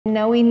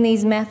Knowing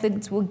these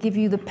methods will give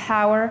you the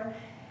power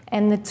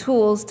and the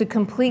tools to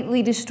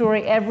completely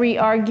destroy every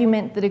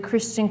argument that a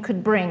Christian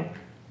could bring.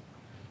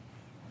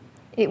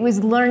 It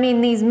was learning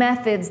these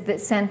methods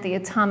that sent the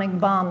atomic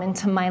bomb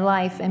into my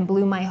life and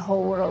blew my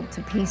whole world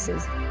to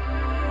pieces.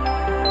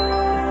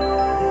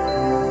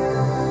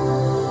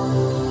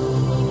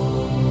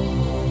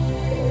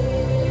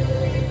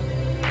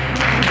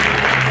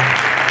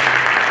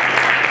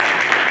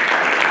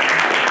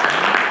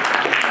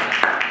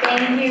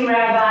 Thank you,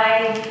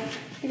 Rabbi.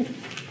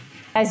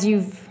 As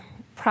you've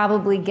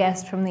probably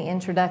guessed from the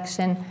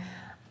introduction,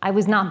 I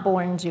was not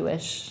born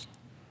Jewish.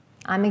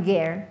 I'm a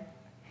ger.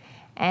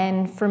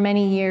 And for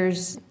many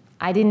years,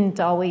 I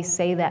didn't always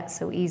say that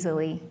so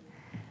easily.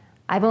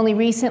 I've only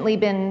recently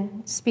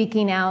been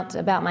speaking out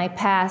about my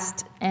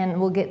past,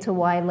 and we'll get to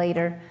why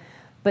later.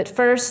 But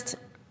first,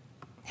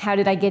 how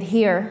did I get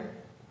here?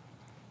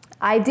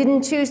 I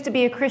didn't choose to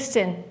be a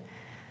Christian.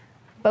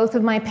 Both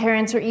of my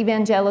parents are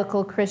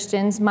evangelical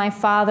Christians. My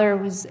father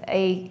was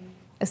an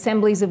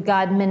Assemblies of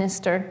God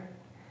minister.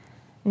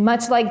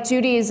 Much like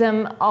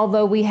Judaism,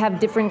 although we have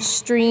different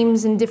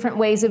streams and different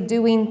ways of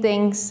doing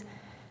things,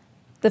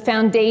 the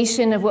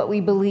foundation of what we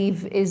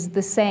believe is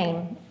the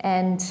same.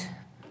 And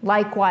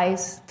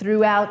likewise,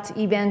 throughout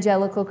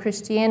evangelical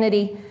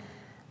Christianity,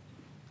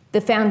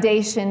 the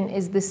foundation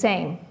is the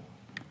same.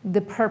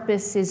 The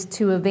purpose is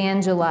to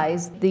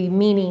evangelize. The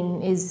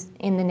meaning is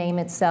in the name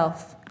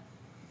itself.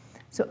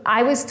 So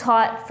I was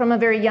taught from a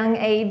very young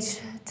age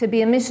to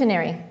be a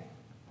missionary,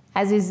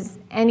 as is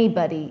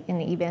anybody in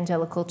the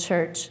evangelical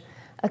church.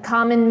 A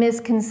common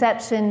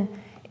misconception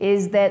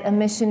is that a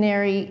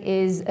missionary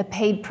is a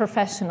paid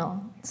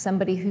professional,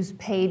 somebody who's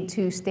paid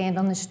to stand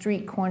on the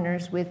street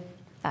corners with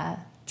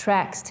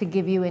tracts to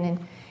give you and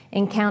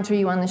encounter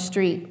you on the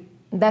street.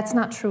 That's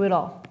not true at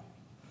all.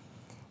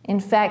 In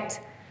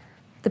fact,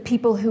 the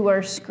people who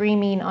are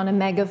screaming on a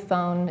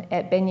megaphone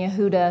at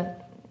Beyneynu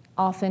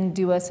often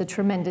do us a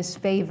tremendous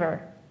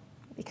favor,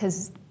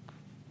 because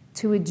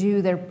to a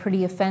Jew, they're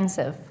pretty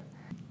offensive.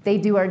 They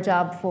do our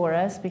job for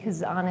us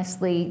because,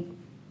 honestly,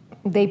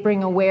 they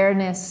bring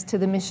awareness to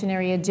the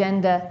missionary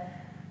agenda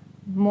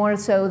more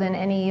so than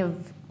any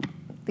of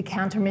the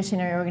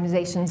counter-missionary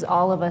organizations,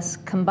 all of us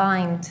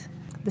combined.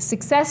 The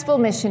successful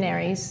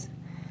missionaries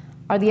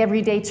are the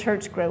everyday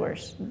church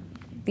growers,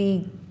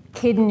 the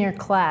kid in your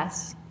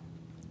class,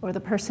 or the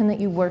person that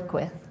you work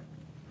with.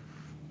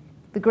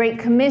 The Great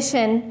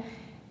Commission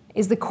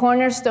is the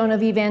cornerstone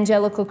of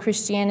evangelical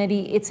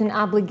Christianity. It's an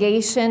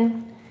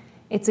obligation.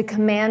 It's a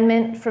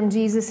commandment from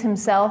Jesus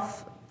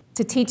himself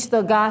to teach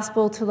the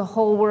gospel to the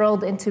whole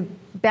world and to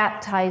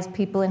baptize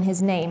people in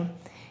his name.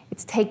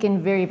 It's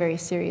taken very, very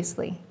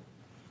seriously.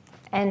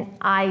 And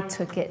I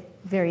took it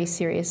very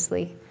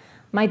seriously.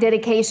 My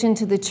dedication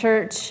to the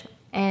church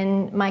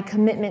and my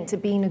commitment to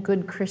being a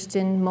good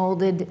Christian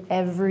molded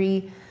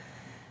every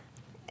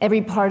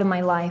part of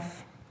my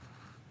life.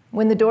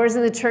 When the doors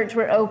of the church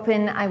were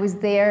open, I was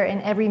there, and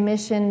every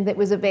mission that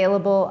was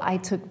available, I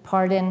took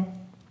part in.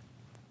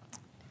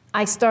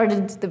 I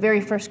started the very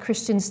first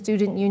Christian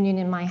student union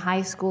in my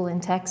high school in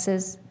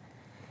Texas,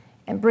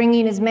 and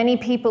bringing as many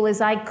people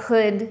as I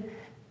could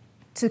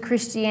to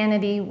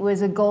Christianity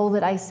was a goal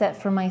that I set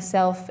for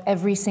myself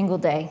every single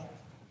day.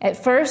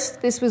 At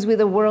first, this was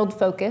with a world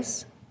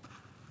focus.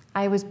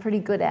 I was pretty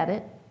good at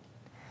it.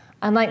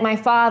 Unlike my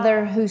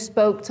father, who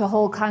spoke to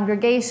whole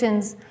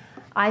congregations,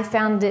 I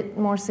found it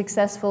more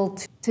successful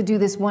to do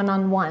this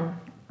one-on-one.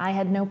 I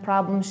had no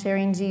problem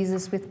sharing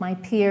Jesus with my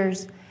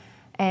peers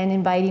and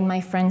inviting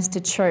my friends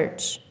to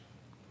church.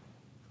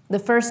 The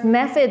first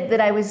method that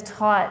I was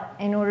taught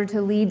in order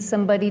to lead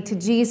somebody to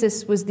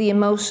Jesus was the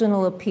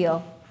emotional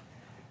appeal.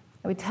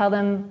 I would tell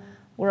them,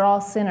 we're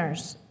all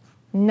sinners.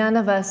 None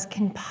of us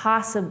can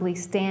possibly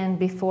stand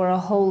before a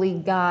holy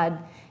God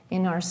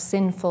in our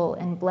sinful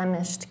and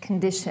blemished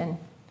condition.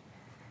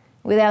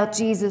 Without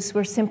Jesus,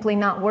 we're simply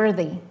not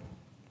worthy.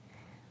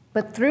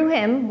 But through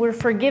him, we're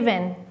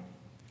forgiven.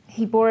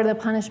 He bore the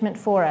punishment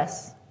for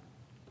us.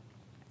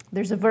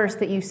 There's a verse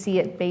that you see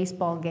at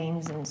baseball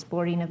games and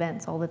sporting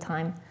events all the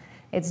time.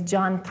 It's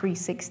John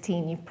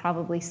 3:16. You've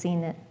probably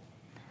seen it.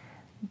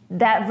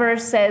 That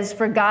verse says,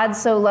 "For God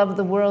so loved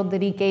the world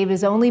that he gave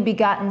his only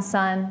begotten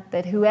Son,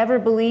 that whoever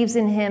believes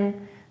in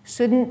him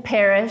shouldn't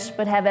perish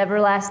but have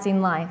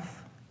everlasting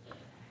life."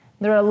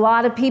 There are a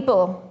lot of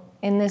people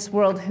in this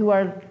world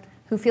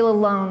who feel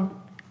alone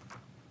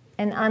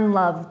and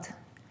unloved.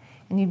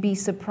 And you'd be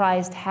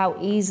surprised how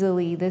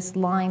easily this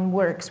line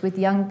works with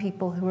young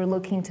people who are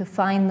looking to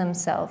find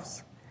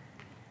themselves,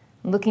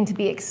 looking to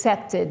be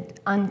accepted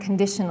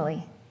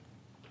unconditionally.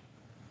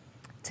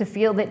 To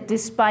feel that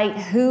despite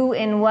who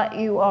and what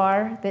you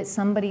are, that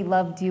somebody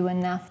loved you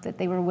enough that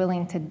they were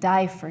willing to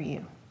die for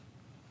you.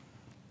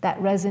 That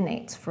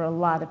resonates for a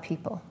lot of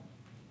people.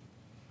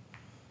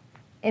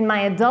 In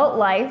my adult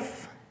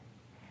life,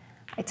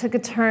 I took a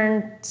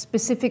turn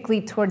specifically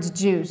towards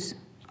Jews.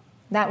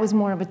 That was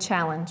more of a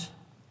challenge.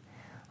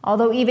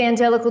 Although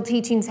evangelical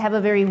teachings have a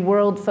very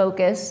world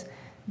focus,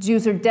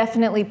 Jews are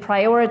definitely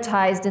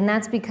prioritized, and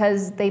that's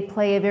because they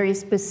play a very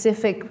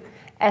specific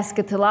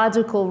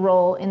eschatological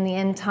role in the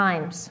end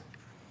times.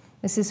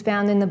 This is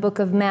found in the book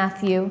of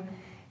Matthew.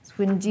 It's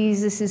when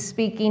Jesus is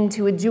speaking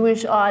to a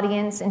Jewish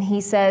audience, and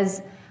he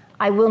says,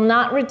 "I will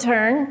not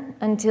return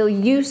until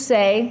you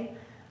say,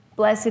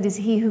 'Blessed is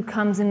he who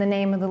comes in the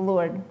name of the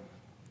Lord.'"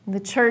 The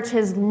church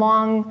has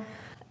long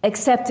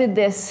accepted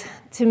this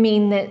to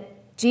mean that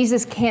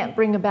Jesus can't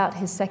bring about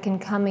his second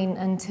coming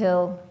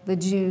until the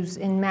Jews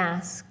en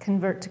masse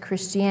convert to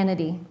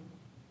Christianity.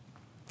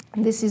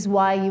 This is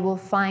why you will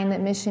find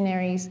that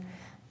missionaries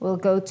will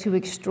go to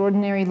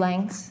extraordinary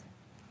lengths,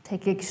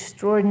 take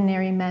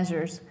extraordinary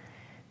measures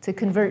to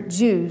convert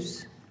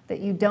Jews that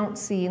you don't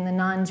see in the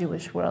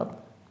non-Jewish world.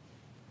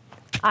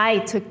 I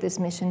took this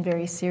mission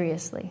very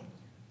seriously.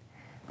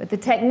 But the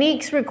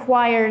techniques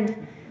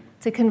required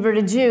to convert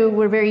a Jew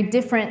were very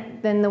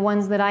different than the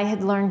ones that I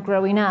had learned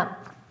growing up.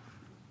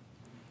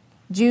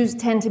 Jews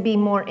tend to be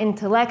more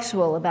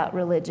intellectual about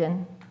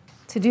religion.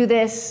 To do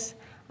this,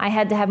 I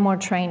had to have more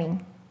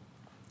training.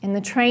 And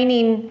the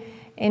training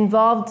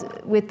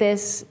involved with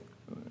this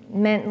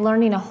meant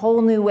learning a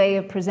whole new way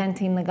of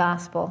presenting the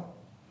gospel,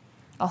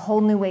 a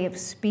whole new way of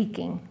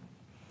speaking.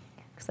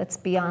 Because let's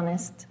be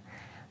honest,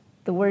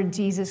 the word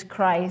Jesus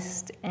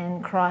Christ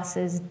and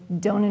crosses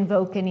don't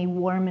invoke any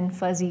warm and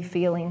fuzzy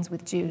feelings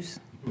with Jews.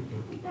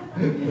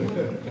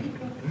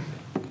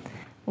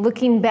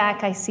 Looking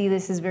back, I see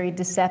this as very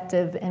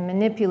deceptive and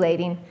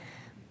manipulating,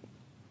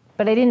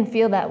 but I didn't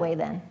feel that way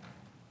then.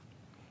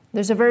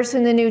 There's a verse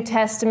in the New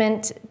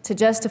Testament to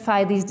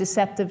justify these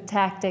deceptive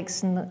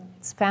tactics, and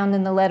it's found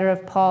in the letter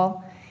of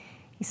Paul.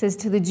 He says,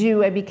 "To the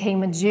Jew I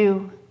became a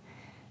Jew.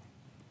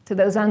 To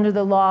those under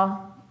the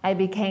law I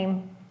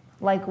became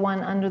like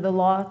one under the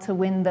law to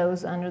win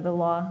those under the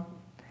law.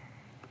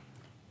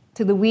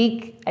 To the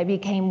weak I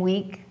became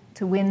weak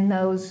to win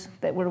those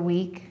that were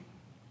weak.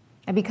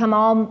 I become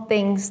all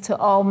things to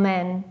all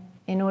men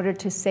in order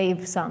to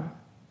save some."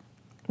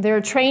 There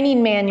are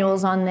training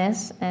manuals on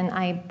this, and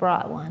I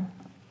brought one.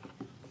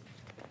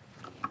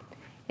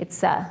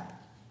 It's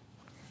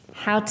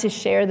how to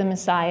share the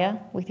Messiah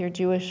with your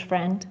Jewish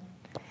friend.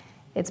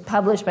 It's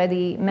published by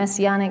the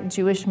Messianic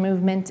Jewish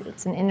Movement.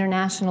 It's an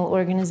international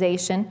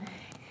organization.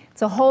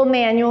 It's a whole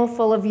manual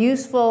full of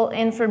useful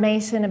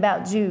information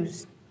about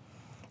Jews,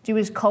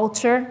 Jewish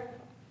culture,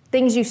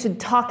 things you should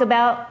talk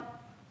about,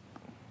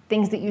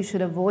 things that you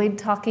should avoid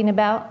talking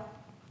about,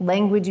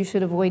 language you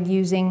should avoid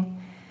using.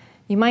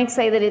 You might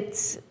say that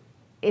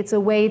it's a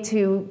way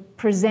to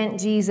present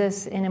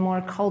Jesus in a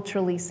more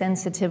culturally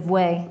sensitive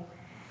way.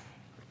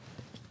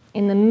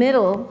 In the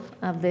middle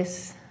of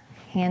this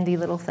handy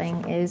little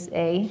thing is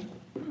a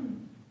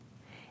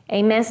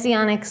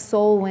Messianic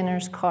soul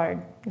winner's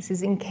card. This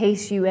is in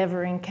case you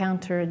ever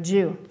encounter a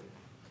Jew.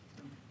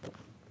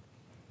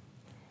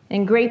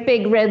 In great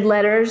big red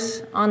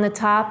letters on the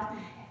top,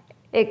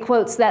 it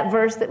quotes that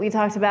verse that we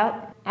talked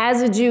about,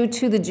 "As a Jew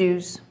to the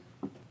Jews."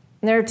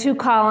 There are two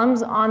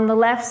columns. On the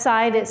left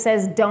side, it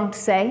says, "Don't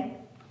say."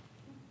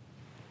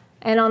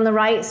 And on the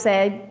right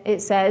side,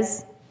 it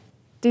says,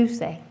 "Do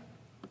say."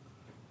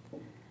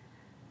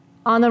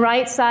 On the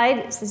right side,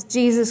 it says,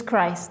 "Jesus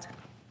Christ."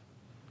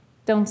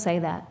 Don't say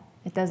that.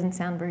 It doesn't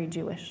sound very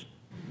Jewish.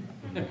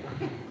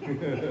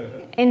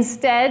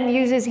 Instead,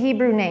 use his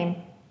Hebrew name,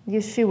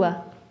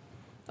 Yeshua,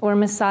 or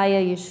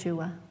Messiah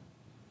Yeshua.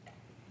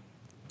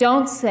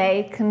 Don't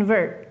say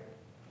convert.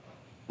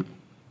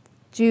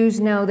 Jews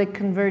know that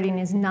converting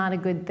is not a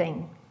good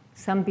thing.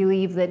 Some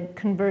believe that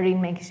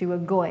converting makes you a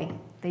goy.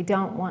 They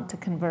don't want to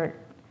convert.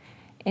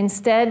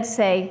 Instead,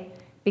 say,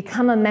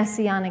 become a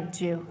Messianic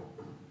Jew,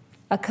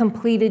 a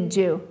completed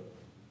Jew,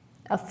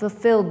 a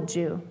fulfilled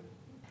Jew.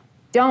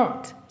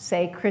 Don't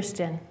say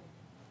Christian.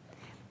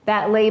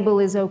 That label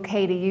is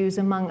okay to use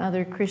among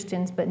other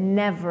Christians, but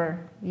never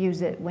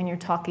use it when you're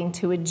talking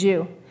to a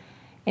Jew.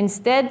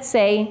 Instead,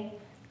 say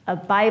a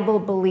Bible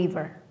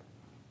believer.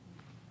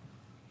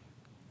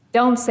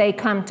 Don't say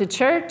come to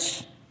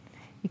church.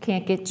 You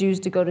can't get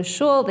Jews to go to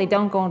shul. They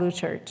don't go to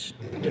church.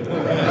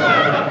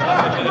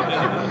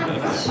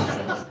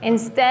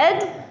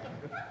 Instead,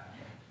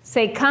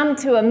 say come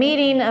to a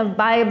meeting of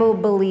Bible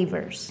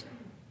believers.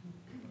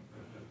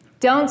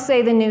 Don't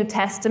say the New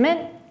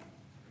Testament.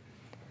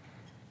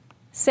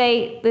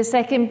 Say the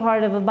second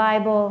part of a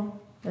Bible,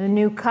 the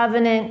New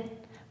Covenant.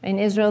 In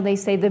Israel, they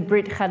say the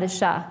Brit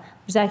Chadashah.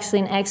 There's actually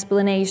an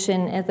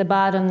explanation at the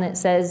bottom that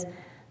says,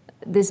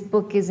 this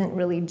book isn't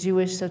really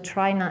Jewish, so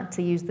try not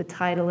to use the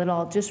title at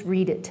all. Just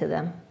read it to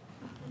them.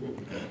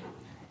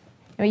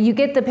 I mean, you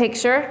get the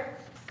picture.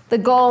 The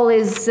goal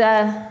is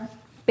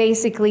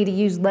basically to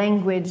use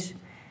language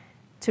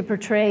to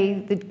portray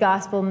the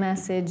gospel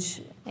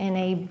message in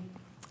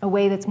a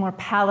way that's more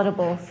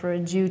palatable for a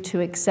Jew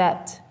to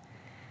accept.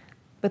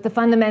 But the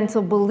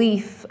fundamental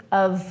belief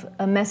of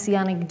a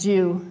Messianic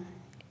Jew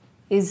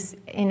is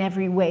in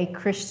every way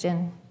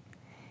Christian.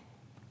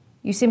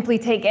 You simply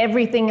take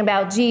everything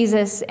about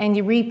Jesus and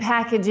you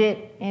repackage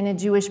it in a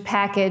Jewish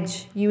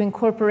package. You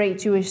incorporate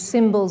Jewish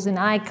symbols and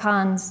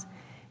icons.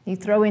 You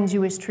throw in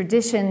Jewish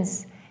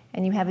traditions,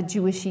 and you have a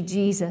Jewishy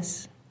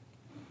Jesus.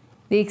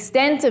 The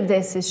extent of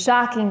this is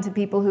shocking to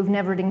people who've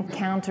never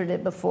encountered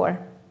it before.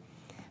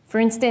 For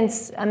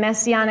instance, a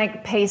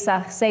Messianic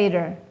Passover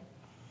Seder.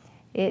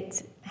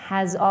 It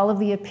has all of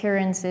the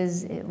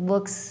appearances, it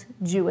looks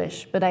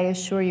Jewish, but I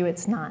assure you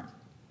it's not.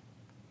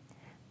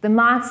 The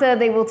matzah,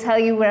 they will tell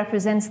you,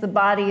 represents the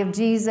body of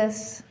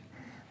Jesus.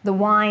 The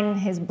wine,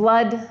 his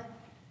blood.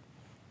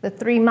 The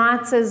 3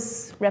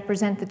 matzahs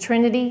represent the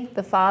Trinity,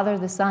 the Father,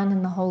 the Son,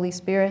 and the Holy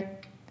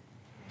Spirit.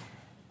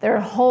 There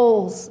are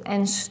holes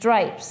and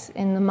stripes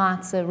in the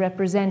matzah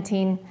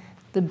representing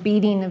the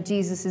beating of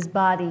Jesus'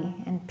 body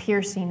and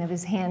piercing of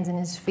his hands and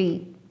his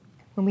feet.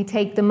 When we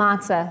take the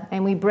matzah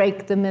and we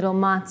break the middle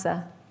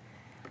matzah,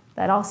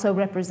 that also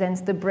represents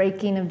the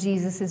breaking of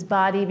Jesus'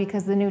 body,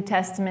 because the New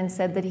Testament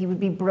said that he would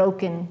be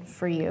broken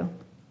for you.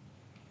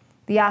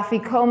 The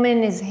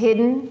afikomen is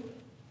hidden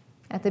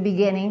at the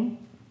beginning,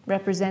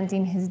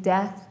 representing his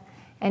death,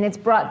 and it's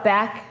brought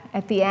back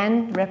at the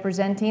end,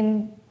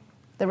 representing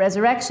the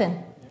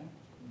resurrection.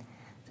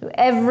 So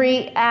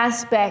every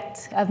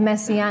aspect of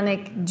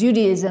Messianic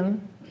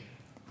Judaism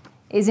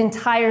is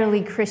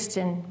entirely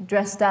Christian,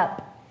 dressed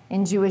up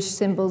in Jewish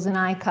symbols and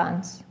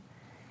icons.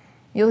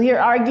 You'll hear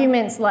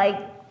arguments like,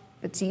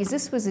 but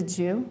Jesus was a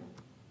Jew.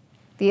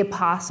 The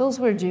apostles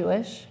were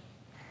Jewish.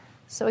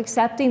 So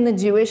accepting the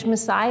Jewish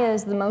Messiah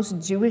is the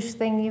most Jewish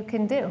thing you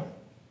can do.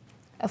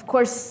 Of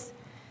course,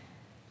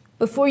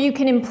 before you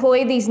can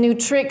employ these new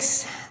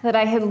tricks that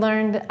I had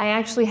learned, I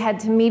actually had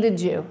to meet a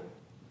Jew.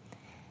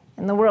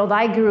 In the world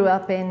I grew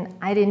up in,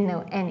 I didn't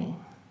know any.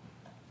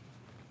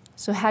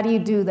 So how do you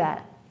do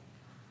that?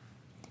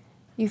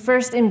 You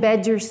first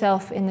embed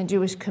yourself in the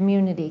Jewish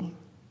community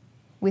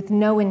with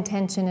no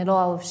intention at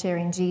all of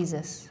sharing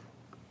Jesus.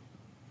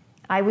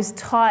 I was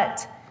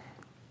taught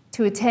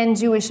to attend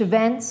Jewish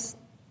events,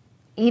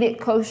 eat at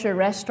kosher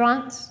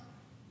restaurants,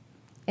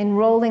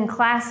 enroll in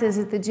classes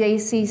at the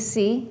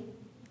JCC,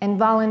 and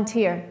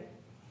volunteer.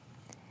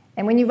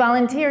 And when you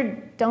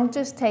volunteer, don't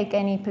just take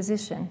any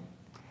position.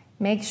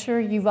 Make sure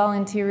you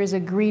volunteer as a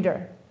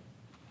greeter.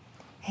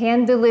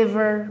 Hand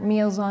deliver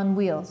Meals on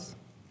Wheels.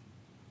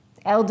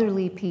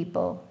 Elderly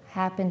people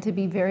happen to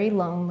be very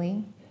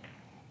lonely.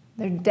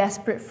 They're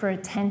desperate for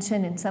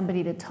attention and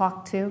somebody to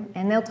talk to,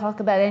 and they'll talk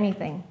about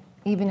anything,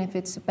 even if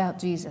it's about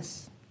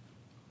Jesus.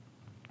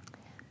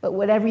 But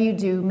whatever you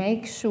do,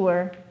 make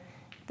sure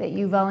that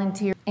you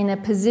volunteer in a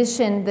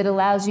position that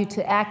allows you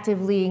to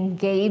actively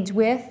engage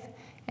with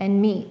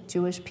and meet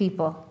Jewish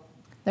people.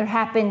 There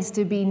happens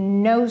to be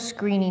no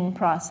screening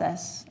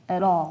process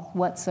at all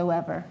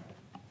whatsoever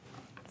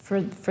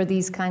for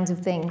these kinds of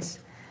things.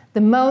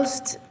 The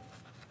most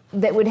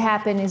that would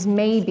happen is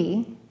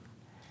maybe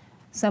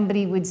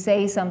somebody would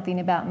say something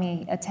about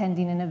me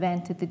attending an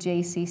event at the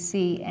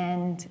JCC,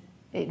 and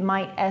it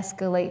might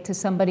escalate to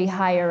somebody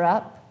higher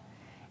up,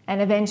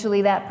 and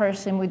eventually that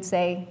person would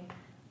say,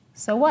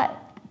 so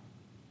what?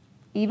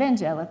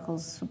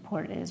 Evangelicals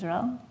support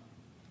Israel.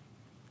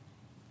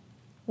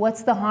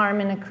 What's the harm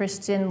in a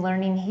Christian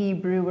learning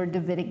Hebrew or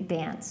Davidic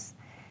dance?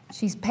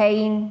 She's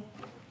paying,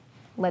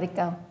 let it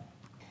go.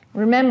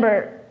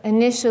 Remember,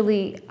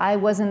 initially, I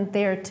wasn't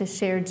there to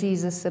share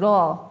Jesus at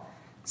all,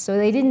 so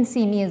they didn't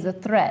see me as a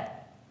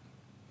threat.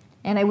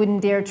 And I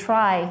wouldn't dare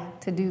try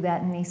to do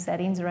that in these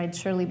settings, or I'd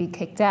surely be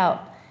kicked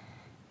out.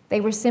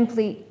 They were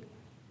simply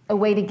a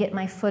way to get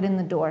my foot in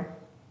the door.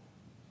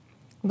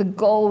 The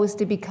goal was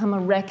to become a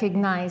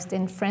recognized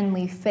and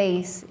friendly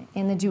face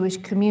in the Jewish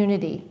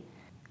community,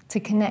 to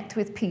connect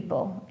with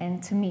people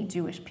and to meet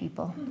Jewish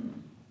people.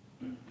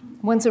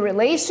 Once a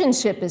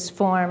relationship is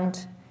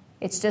formed,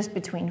 it's just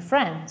between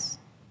friends.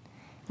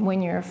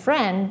 When you're a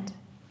friend,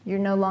 you're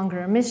no longer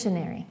a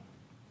missionary.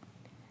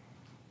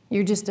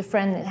 You're just a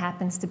friend that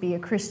happens to be a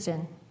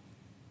Christian.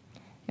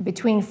 And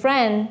between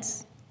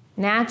friends,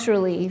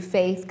 naturally,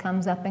 faith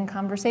comes up in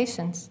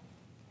conversations.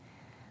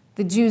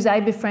 The Jews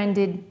I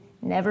befriended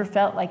never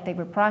felt like they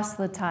were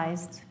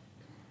proselytized,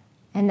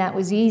 and that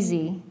was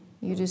easy.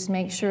 You just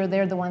make sure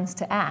they're the ones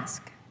to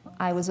ask.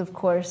 I was, of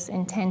course,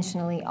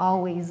 intentionally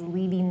always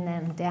leading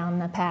them down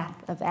the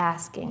path of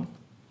asking.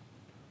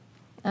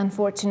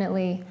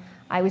 Unfortunately,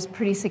 I was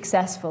pretty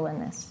successful in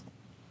this,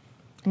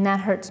 and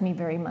that hurts me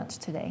very much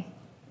today.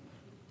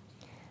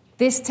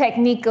 This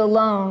technique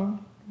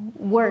alone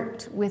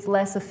worked with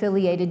less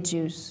affiliated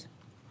Jews.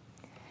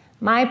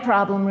 My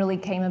problem really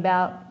came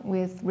about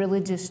with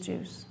religious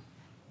Jews.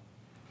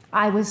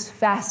 I was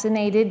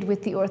fascinated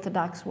with the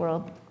Orthodox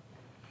world.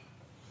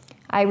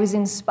 I was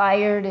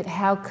inspired at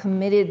how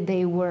committed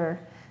they were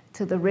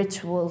to the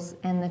rituals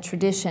and the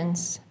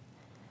traditions.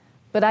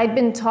 But I'd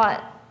been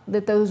taught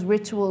that those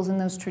rituals and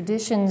those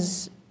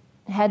traditions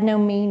had no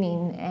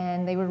meaning,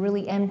 and they were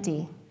really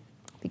empty,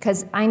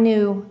 because I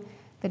knew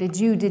that a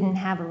Jew didn't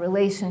have a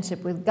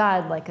relationship with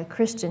God like a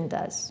Christian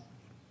does.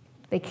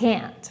 They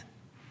can't.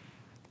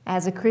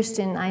 As a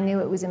Christian, I knew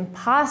it was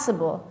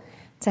impossible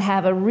to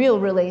have a real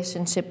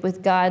relationship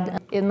with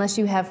God unless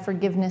you have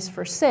forgiveness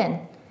for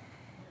sin,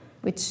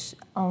 which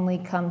only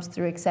comes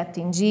through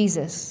accepting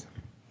Jesus.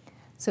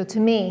 So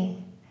to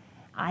me,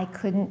 I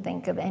couldn't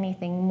think of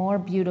anything more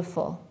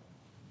beautiful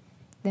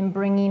than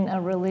bringing a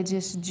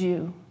religious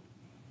Jew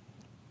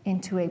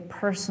into a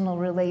personal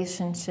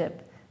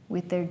relationship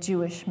with their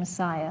Jewish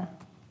Messiah.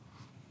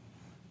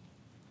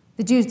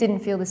 The Jews didn't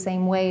feel the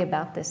same way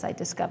about this, I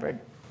discovered.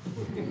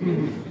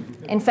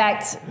 In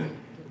fact,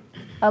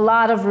 a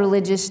lot of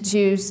religious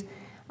Jews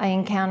I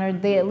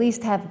encountered, they at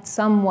least have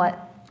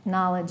somewhat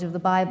knowledge of the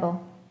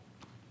Bible.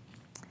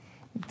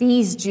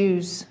 These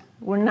Jews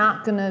were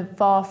not going to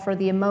fall for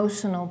the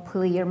emotional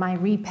plea or my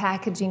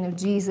repackaging of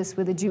Jesus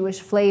with a Jewish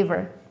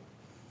flavor.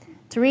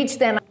 To reach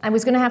them, I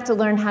was going to have to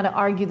learn how to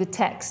argue the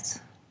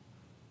text.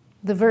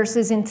 The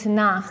verses in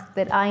Tanakh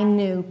that I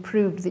knew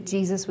proved that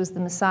Jesus was the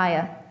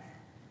Messiah.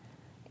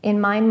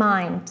 In my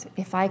mind,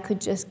 if I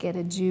could just get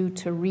a Jew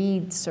to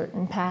read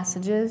certain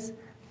passages,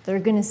 they're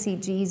going to see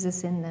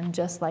Jesus in them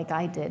just like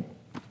I did.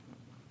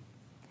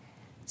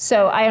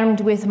 So I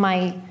armed with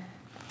my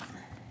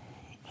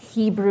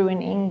Hebrew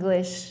and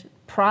English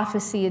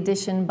prophecy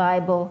edition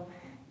Bible.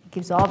 It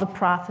gives all the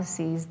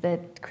prophecies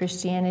that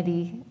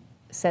Christianity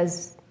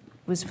says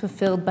was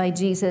fulfilled by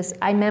Jesus.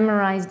 I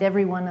memorized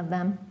every one of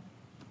them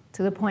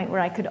to the point where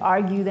I could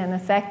argue them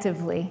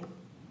effectively.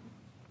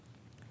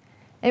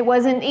 It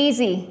wasn't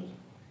easy.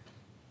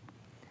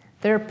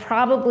 There are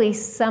probably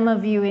some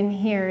of you in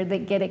here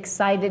that get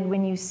excited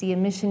when you see a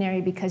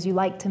missionary because you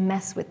like to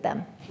mess with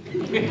them.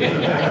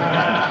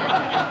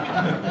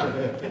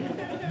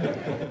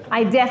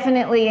 I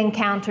definitely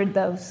encountered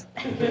those.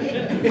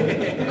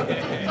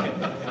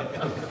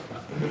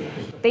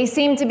 They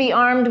seemed to be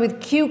armed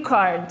with cue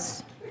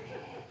cards,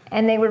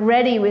 and they were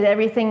ready with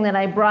everything that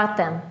I brought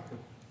them.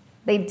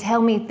 They'd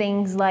tell me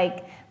things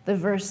like, the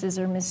verses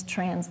are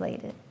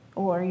mistranslated,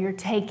 or you're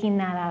taking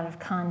that out of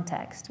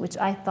context, which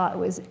I thought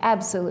was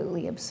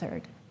absolutely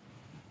absurd.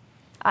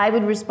 I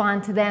would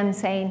respond to them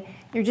saying,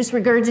 you're just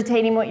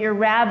regurgitating what your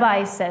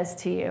rabbi says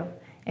to you.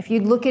 If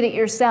you'd look at it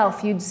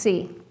yourself, you'd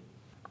see.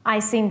 I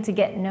seemed to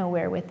get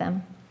nowhere with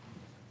them,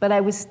 but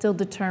I was still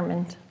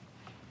determined.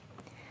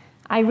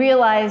 I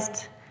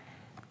realized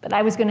that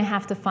I was going to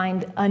have to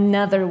find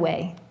another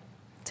way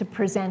to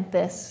present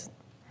this.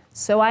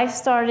 So I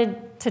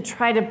started to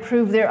try to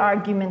prove their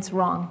arguments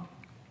wrong.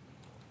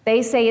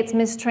 They say it's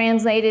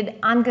mistranslated.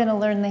 I'm going to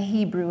learn the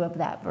Hebrew of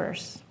that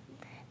verse.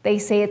 They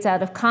say it's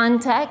out of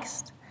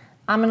context.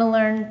 I'm going to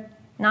learn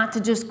not to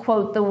just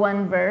quote the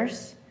one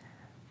verse,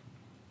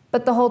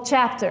 but the whole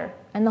chapter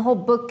and the whole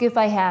book if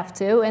I have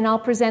to, and I'll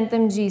present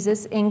them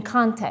Jesus in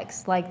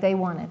context like they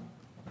wanted.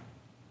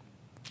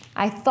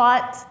 I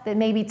thought that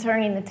maybe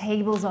turning the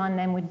tables on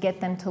them would get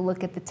them to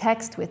look at the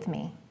text with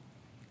me,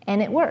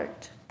 and it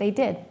worked. They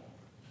did. There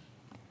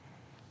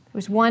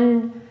was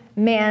one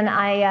man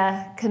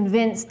I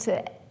convinced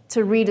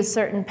to read a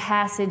certain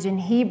passage in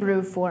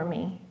Hebrew for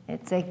me.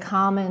 It's a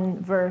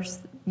common verse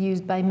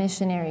used by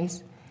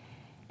missionaries.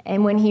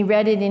 And when he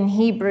read it in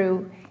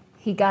Hebrew,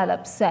 he got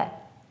upset.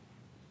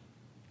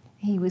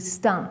 He was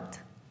stumped.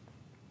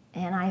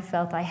 And I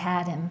felt I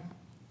had him.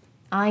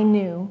 I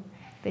knew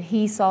that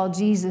he saw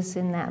Jesus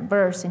in that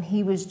verse, and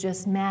he was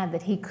just mad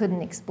that he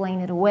couldn't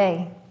explain it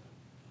away.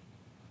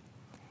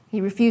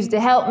 He refused to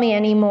help me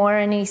anymore,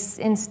 and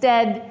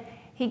instead,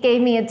 he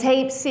gave me a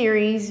tape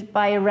series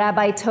by a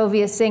Rabbi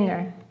Tovia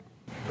Singer.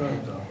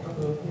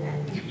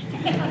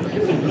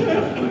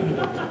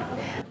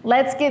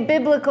 Let's Get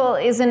Biblical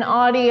is an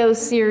audio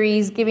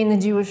series giving the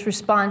Jewish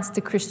response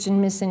to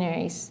Christian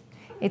missionaries.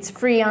 It's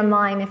free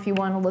online if you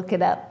want to look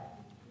it up.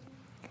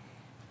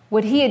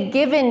 What he had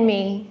given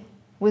me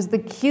was the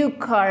cue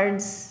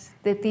cards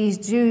that these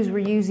Jews were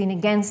using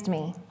against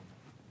me.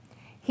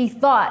 He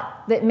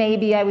thought that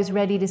maybe I was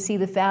ready to see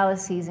the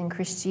fallacies in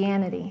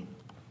Christianity.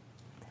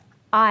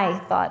 I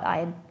thought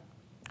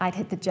I'd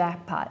hit the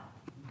jackpot.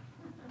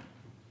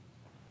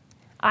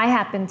 I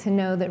happen to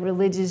know that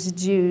religious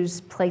Jews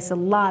place a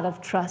lot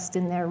of trust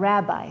in their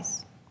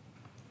rabbis.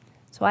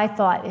 So I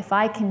thought, if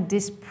I can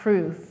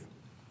disprove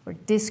or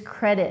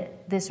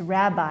discredit this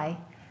rabbi,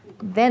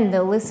 then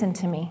they'll listen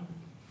to me.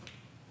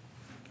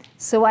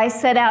 So I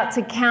set out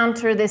to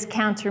counter this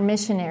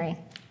counter-missionary,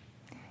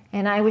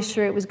 and I was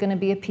sure it was going to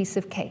be a piece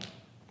of cake.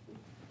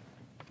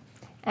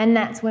 And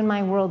that's when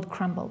my world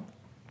crumbled.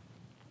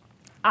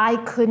 I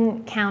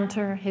couldn't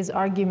counter his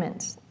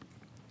arguments,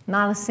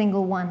 not a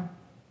single one.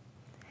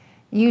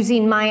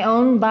 Using my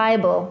own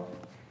Bible,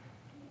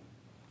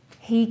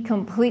 he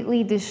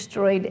completely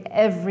destroyed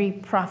every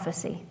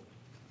prophecy.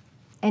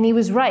 And he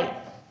was right.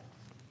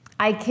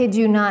 I kid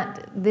you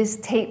not, this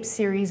tape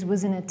series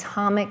was an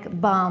atomic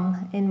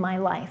bomb in my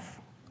life.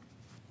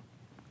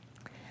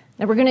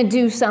 Now we're going to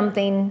do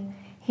something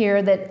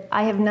here that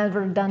I have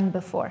never done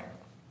before.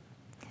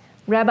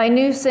 Rabbi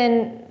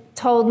Nuszen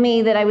told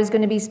me that I was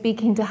going to be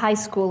speaking to high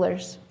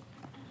schoolers.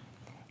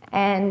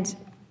 And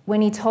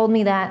when he told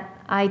me that,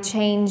 I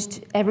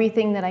changed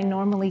everything that I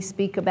normally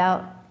speak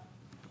about,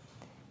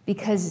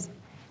 because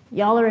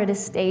y'all are at a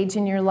stage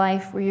in your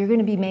life where you're going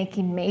to be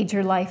making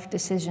major life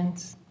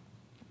decisions.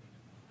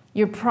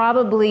 You're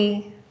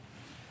probably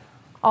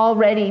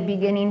already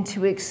beginning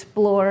to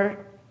explore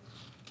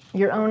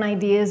your own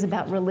ideas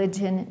about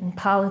religion and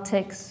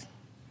politics.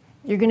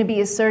 You're going to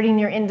be asserting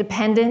your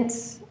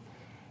independence,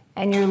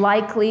 and you're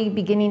likely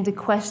beginning to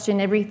question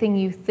everything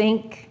you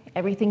think,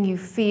 everything you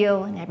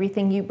feel, and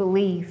everything you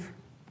believe.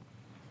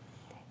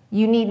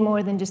 You need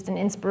more than just an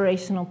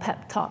inspirational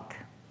pep talk.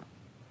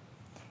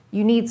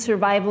 You need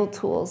survival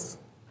tools,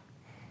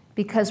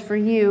 because for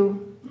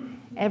you,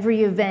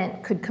 every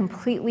event could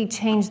completely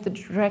change the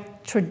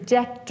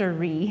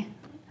trajectory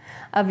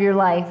of your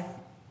life.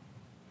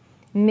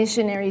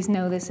 Missionaries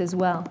know this as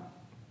well.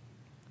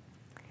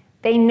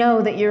 They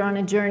know that you're on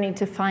a journey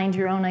to find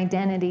your own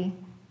identity.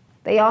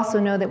 They also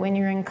know that when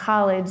you're in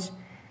college,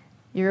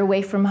 you're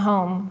away from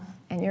home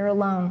and you're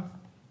alone.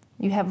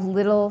 You have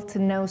little to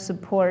no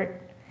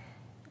support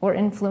or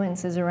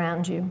influences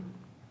around you.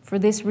 For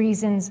this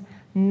reason,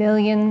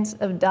 millions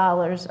of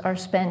dollars are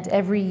spent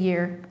every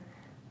year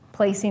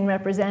placing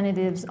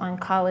representatives on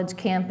college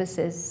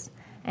campuses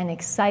and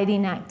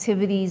exciting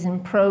activities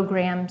and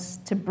programs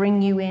to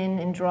bring you in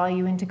and draw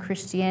you into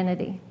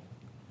Christianity.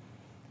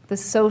 The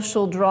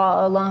social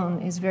draw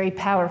alone is very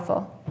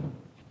powerful.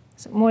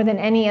 So more than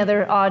any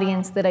other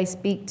audience that I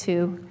speak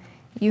to,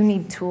 you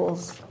need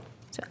tools.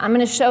 So I'm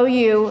going to show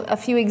you a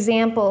few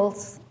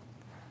examples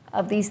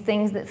of these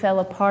things that fell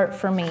apart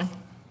for me.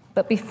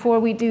 But before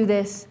we do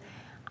this,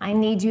 I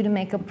need you to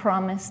make a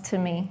promise to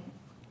me.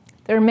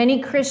 There are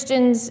many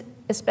Christians,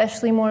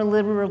 especially more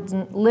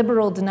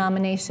liberal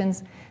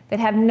denominations, that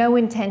have no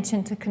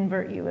intention to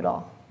convert you at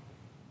all.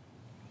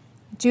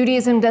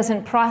 Judaism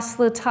doesn't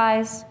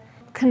proselytize,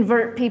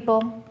 convert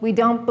people. We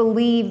don't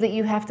believe that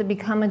you have to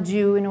become a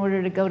Jew in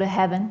order to go to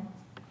heaven.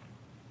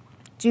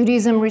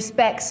 Judaism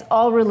respects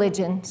all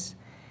religions,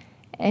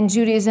 and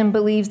Judaism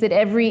believes that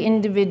every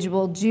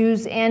individual,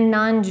 Jews and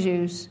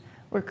non-Jews,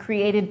 were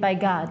created by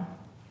God.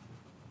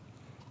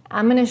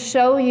 I'm going to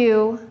show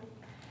you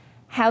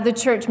how the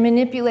church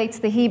manipulates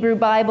the Hebrew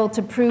Bible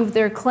to prove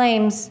their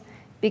claims,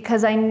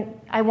 because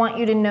I want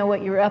you to know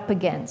what you're up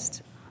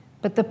against.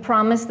 But the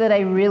promise that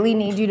I really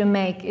need you to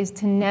make is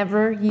to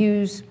never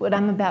use what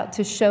I'm about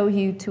to show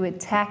you to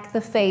attack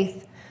the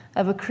faith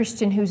of a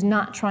Christian who's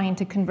not trying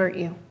to convert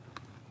you.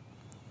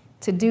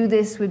 To do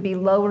this would be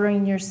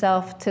lowering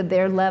yourself to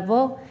their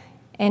level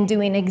and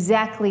doing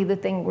exactly the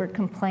thing we're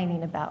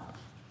complaining about.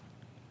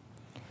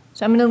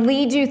 So I'm going to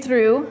lead you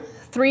through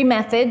 3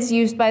 methods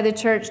used by the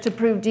church to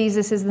prove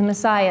Jesus is the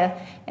Messiah,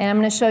 and I'm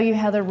going to show you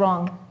how they're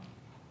wrong.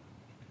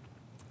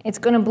 It's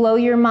going to blow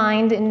your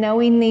mind, and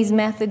knowing these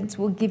methods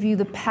will give you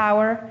the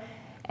power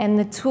and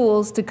the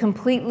tools to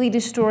completely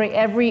destroy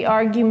every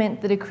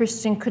argument that a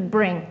Christian could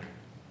bring.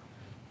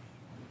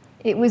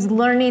 It was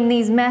learning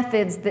these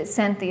methods that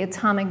sent the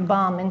atomic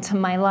bomb into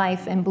my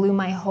life and blew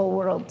my whole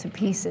world to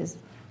pieces.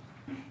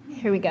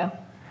 Here we go.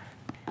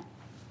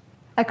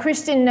 A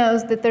Christian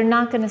knows that they're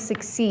not going to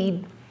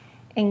succeed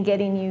in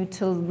getting you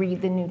to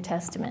read the New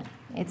Testament.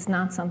 It's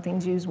not something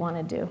Jews want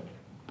to do.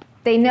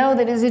 They know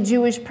that as a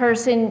Jewish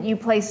person, you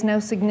place no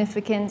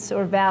significance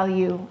or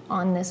value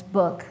on this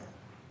book.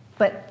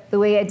 But the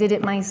way I did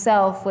it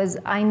myself was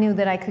I knew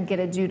that I could get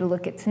a Jew to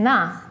look at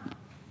Tanakh.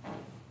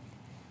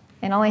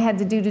 And all I had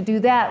to do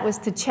that was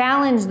to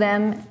challenge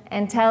them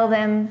and tell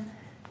them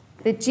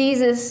that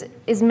Jesus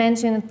is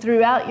mentioned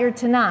throughout your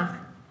Tanakh.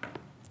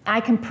 I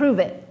can prove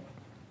it.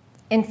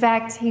 In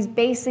fact, he's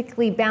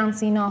basically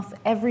bouncing off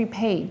every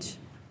page.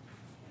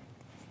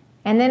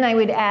 And then I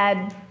would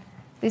add,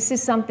 this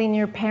is something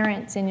your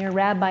parents and your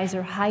rabbis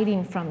are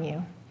hiding from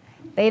you.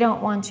 They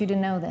don't want you to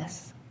know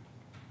this.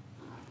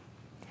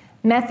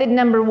 Method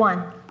number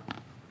 1.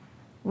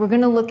 We're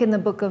going to look in the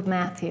book of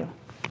Matthew.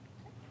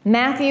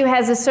 Matthew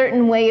has a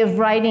certain way of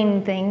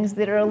writing things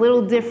that are a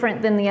little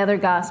different than the other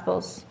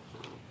Gospels.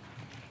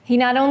 He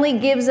not only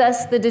gives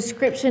us the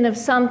description of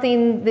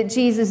something that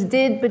Jesus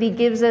did, but he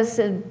gives us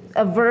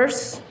a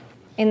verse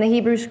in the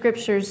Hebrew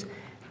Scriptures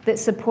that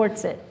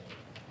supports it.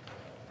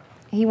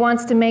 He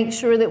wants to make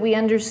sure that we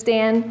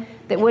understand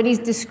that what he's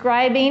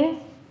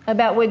describing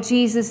about what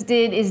Jesus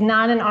did is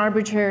not an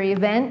arbitrary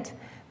event,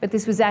 but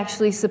this was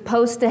actually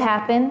supposed to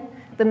happen.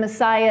 The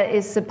Messiah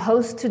is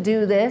supposed to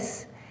do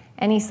this,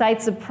 and he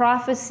cites a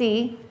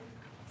prophecy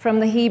from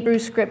the Hebrew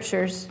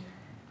Scriptures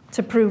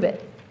to prove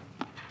it.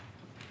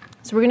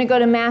 So we're going to go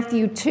to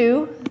Matthew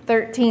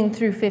 2:13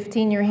 through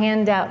 15. Your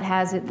handout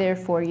has it there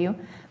for you.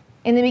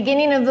 In the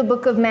beginning of the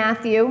book of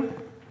Matthew,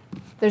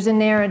 there's a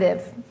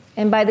narrative.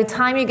 And by the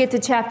time you get to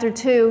chapter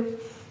 2,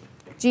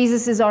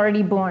 Jesus is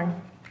already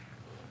born.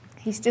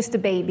 He's just a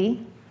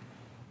baby.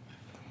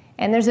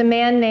 And there's a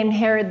man named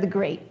Herod the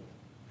Great.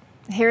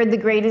 Herod the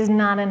Great is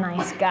not a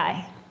nice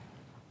guy.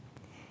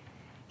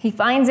 He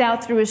finds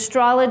out through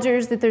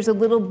astrologers that there's a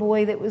little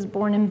boy that was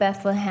born in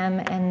Bethlehem,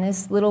 and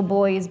this little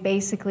boy is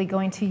basically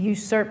going to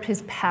usurp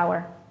his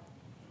power.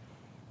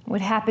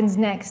 What happens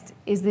next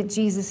is that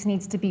Jesus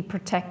needs to be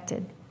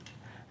protected.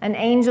 An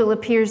angel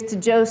appears to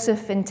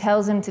Joseph and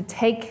tells him to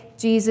take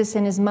Jesus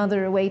and his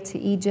mother away to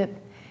Egypt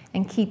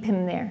and keep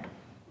him there.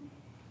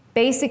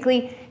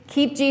 Basically,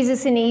 keep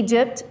Jesus in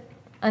Egypt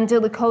until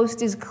the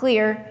coast is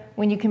clear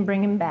when you can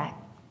bring him back.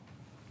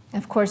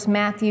 Of course,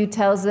 Matthew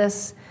tells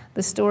us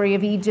the story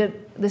of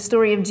Egypt, the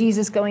story of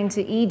Jesus going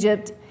to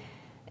Egypt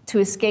to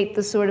escape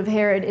the sword of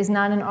Herod is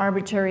not an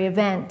arbitrary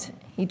event.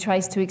 He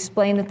tries to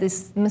explain that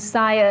this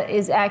Messiah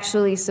is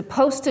actually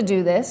supposed to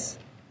do this,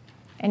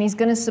 and he's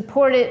going to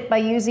support it by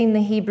using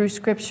the Hebrew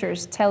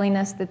scriptures, telling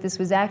us that this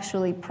was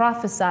actually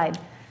prophesied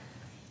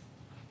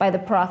by the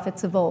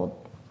prophets of old.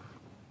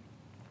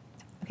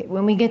 Okay,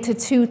 when we get to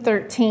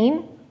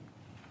 2:13,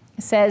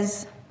 it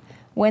says,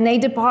 "When they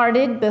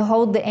departed,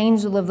 behold, the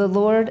angel of the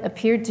Lord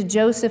appeared to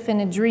Joseph in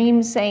a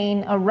dream,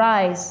 saying,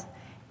 'Arise,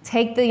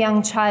 take the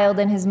young child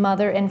and his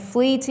mother, and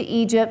flee to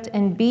Egypt,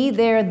 and be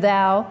there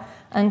thou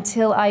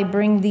until I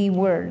bring thee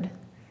word.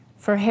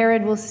 For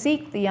Herod will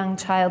seek the young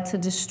child to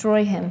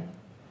destroy him.'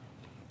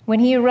 When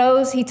he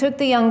arose, he took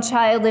the young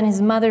child and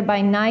his mother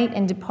by night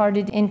and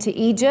departed into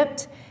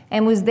Egypt,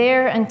 and was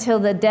there until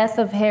the death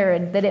of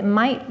Herod, that it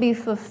might be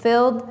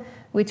fulfilled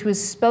which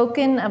was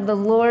spoken of the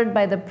Lord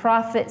by the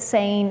prophet,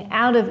 saying,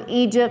 'Out of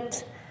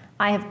Egypt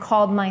I have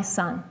called my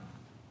son.'"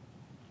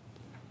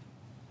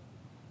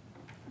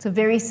 It's a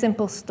very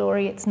simple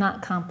story. It's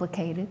not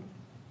complicated.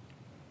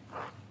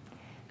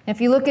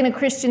 If you look in a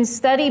Christian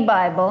study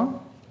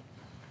Bible,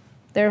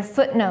 there are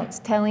footnotes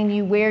telling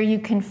you where you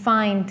can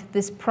find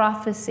this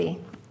prophecy.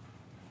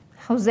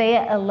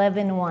 Hosea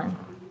 11:1.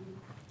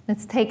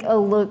 Let's take a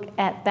look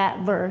at that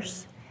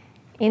verse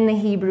in the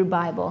Hebrew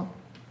Bible.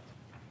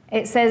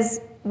 It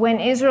says, "When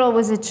Israel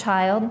was a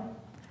child,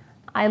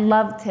 I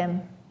loved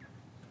him,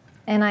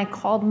 and I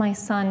called my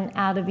son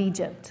out of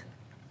Egypt."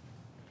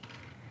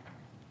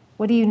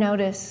 What do you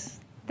notice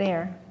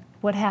there?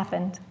 What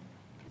happened?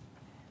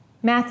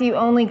 Matthew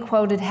only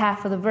quoted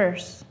half of the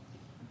verse,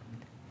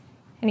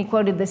 and he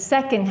quoted the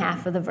second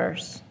half of the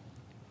verse.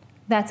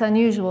 That's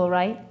unusual,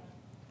 right?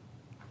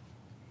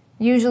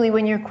 Usually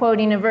when you're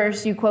quoting a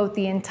verse, you quote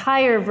the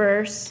entire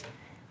verse.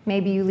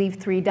 Maybe you leave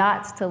 3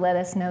 dots to let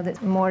us know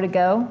there's more to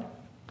go.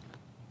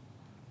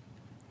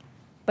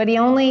 But he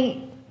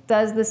only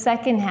does the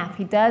second half.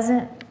 He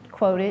doesn't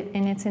quote it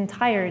in its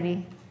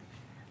entirety.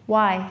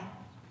 Why?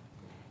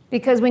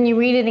 Because when you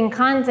read it in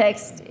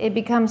context, it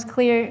becomes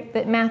clear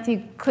that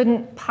Matthew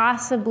couldn't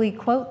possibly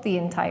quote the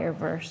entire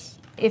verse.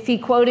 If he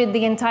quoted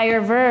the entire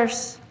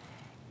verse,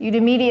 you'd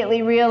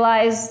immediately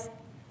realize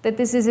that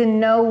this is in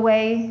no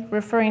way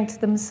referring to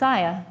the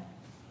Messiah.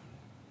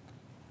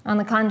 On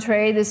the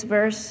contrary, this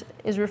verse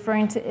is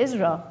referring to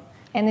Israel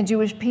and the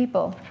Jewish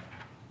people,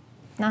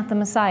 not the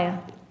Messiah.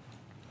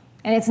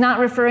 And it's not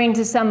referring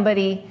to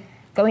somebody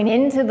going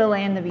into the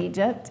land of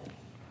Egypt,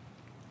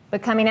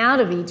 but coming out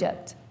of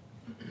Egypt.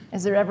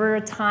 Is there ever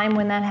a time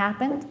when that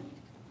happened?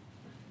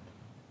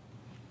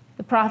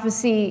 The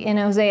prophecy in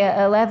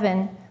Hosea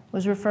 11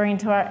 was referring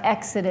to our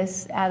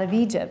exodus out of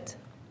Egypt.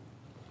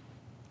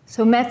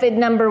 So method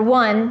number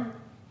 1,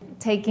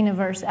 taking a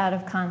verse out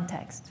of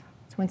context.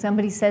 So when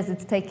somebody says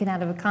it's taken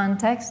out of a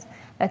context,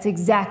 that's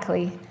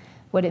exactly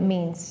what it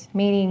means.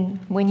 Meaning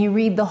when you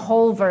read the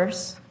whole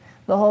verse,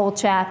 the whole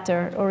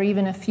chapter, or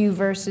even a few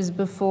verses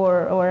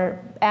before or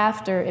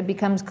after, it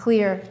becomes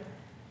clear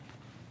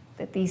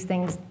that these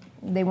things,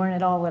 they weren't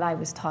at all what I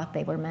was taught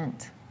they were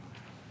meant.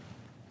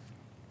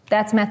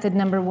 That's method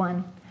number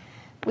 1,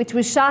 which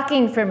was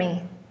shocking for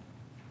me.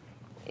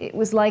 It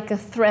was like a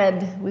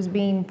thread was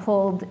being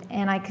pulled,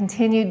 and I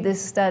continued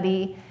this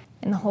study,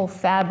 and the whole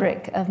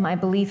fabric of my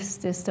belief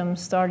system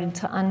started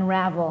to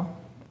unravel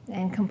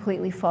and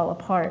completely fall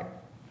apart.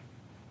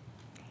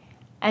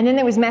 And then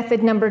there was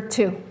method number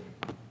 2.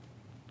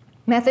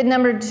 Method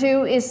number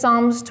 2 is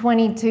Psalms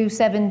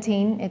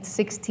 22:17. It's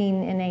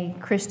 16 in a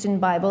Christian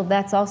Bible.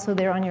 That's also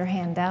there on your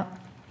handout.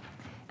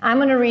 I'm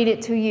going to read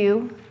it to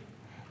you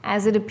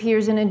as it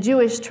appears in a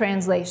Jewish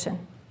translation.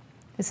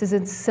 This is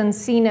a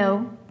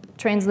Sensino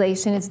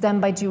translation. It's done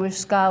by Jewish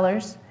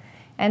scholars.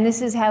 And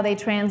this is how they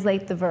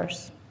translate the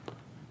verse.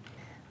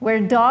 "Where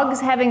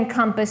dogs have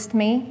encompassed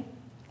me,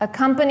 a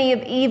company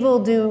of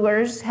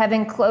evildoers have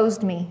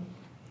enclosed me.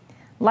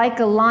 Like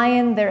a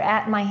lion, they're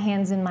at my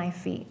hands and my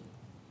feet."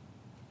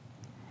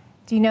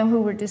 Do you know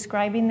who we're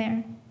describing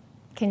there?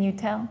 Can you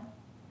tell?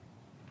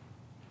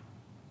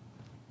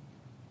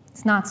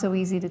 It's not so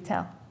easy to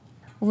tell.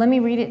 Well, let me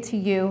read it to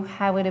you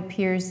how it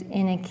appears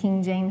in a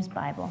King James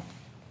Bible.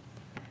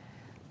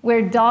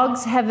 "Where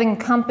dogs have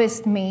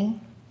encompassed me,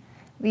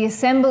 the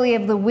assembly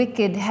of the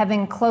wicked have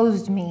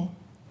enclosed me.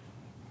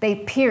 They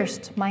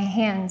pierced my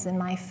hands and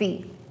my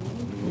feet."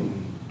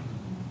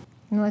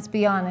 And let's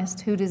be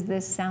honest, who does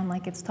this sound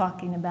like it's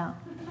talking about?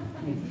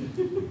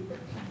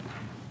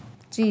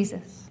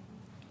 Jesus.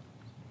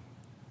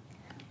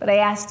 But I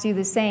asked you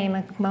the same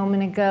a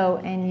moment ago,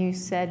 and you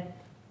said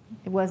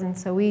it wasn't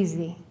so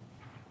easy.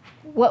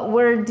 What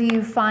word do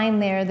you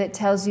find there that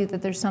tells you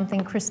that there's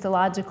something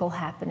Christological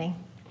happening?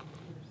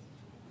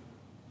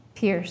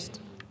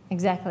 Pierced,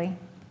 exactly.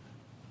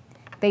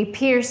 They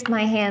pierced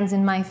my hands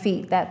and my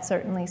feet. That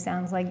certainly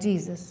sounds like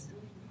Jesus.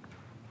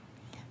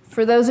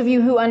 For those of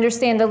you who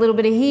understand a little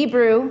bit of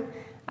Hebrew,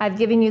 I've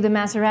given you the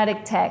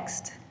Masoretic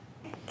text.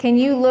 Can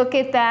you look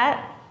at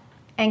that,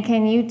 and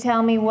can you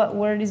tell me what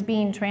word is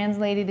being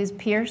translated as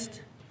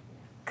pierced?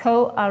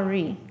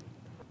 Ko-ari.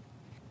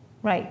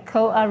 Right,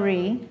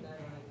 ko-ari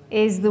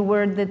is the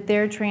word that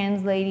they're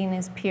translating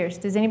as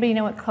pierced. Does anybody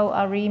know what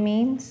ko-ari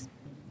means?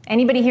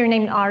 Anybody here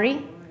named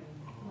Ari?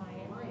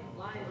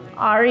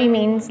 Ari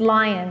means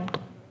lion.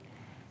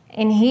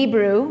 In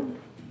Hebrew,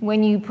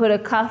 when you put a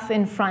kaf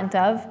in front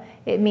of,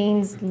 it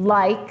means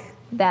like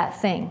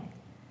that thing.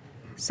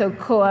 So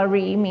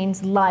ko-ari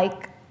means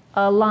like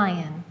a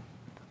lion.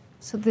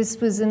 So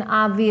this was an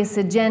obvious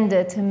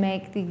agenda to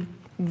make the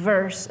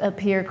verse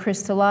appear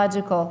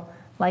Christological,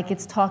 like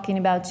it's talking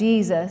about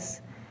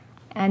Jesus,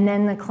 and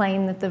then the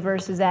claim that the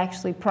verse is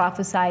actually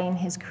prophesying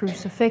his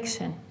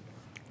crucifixion.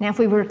 Now, if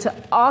we were to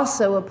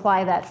also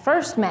apply that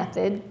first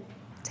method,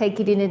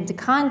 taking it into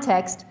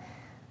context,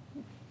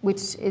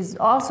 which is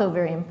also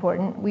very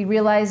important, we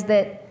realize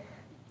that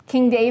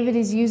King David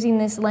is using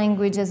this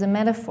language as a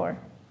metaphor.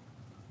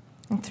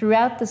 And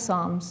throughout the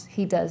Psalms,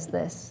 he does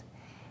this.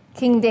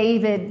 King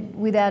David,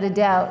 without a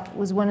doubt,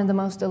 was one of the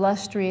most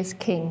illustrious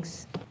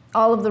kings.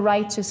 All of the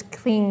righteous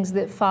kings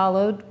that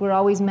followed were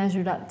always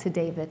measured up to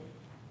David.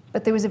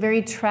 But there was a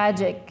very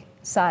tragic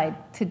side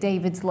to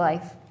David's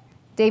life.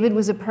 David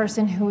was a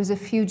person who was a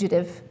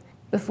fugitive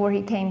before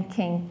he became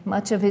king.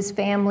 Much of his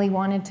family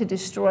wanted to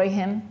destroy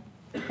him,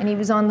 and he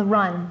was on the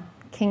run.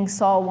 King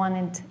Saul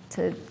wanted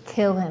to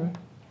kill him.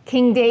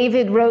 King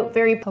David wrote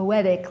very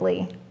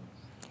poetically.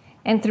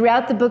 And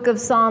throughout the book of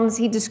Psalms,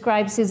 he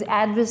describes his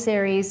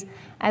adversaries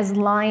as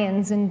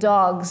lions and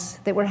dogs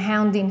that were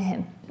hounding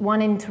him,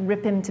 wanting to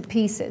rip him to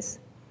pieces.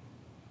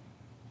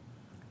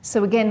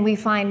 So again, we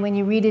find when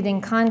you read it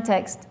in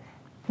context,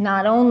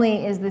 not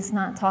only is this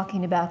not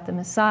talking about the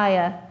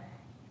Messiah,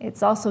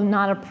 it's also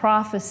not a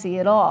prophecy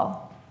at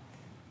all,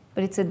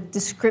 but it's a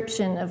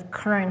description of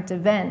current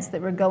events that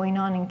were going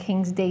on in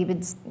King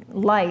David's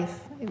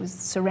life. It was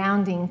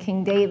surrounding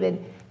King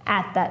David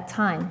at that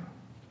time.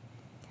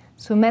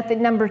 So method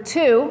number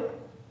 2,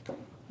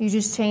 you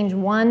just change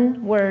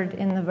one word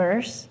in the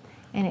verse,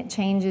 and it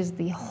changes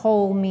the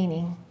whole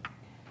meaning.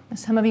 Now,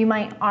 some of you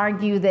might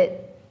argue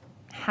that,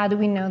 how do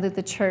we know that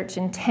the church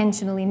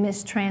intentionally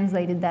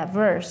mistranslated that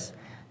verse?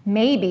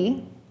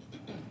 Maybe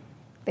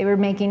they were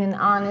making an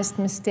honest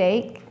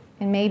mistake,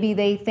 and maybe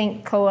they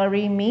think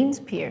ko-ari means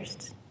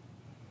pierced,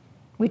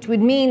 which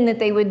would mean that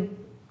they would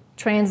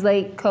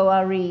translate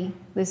ko-ari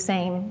the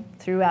same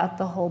throughout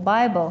the whole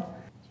Bible.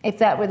 If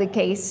that were the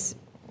case,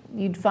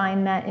 you'd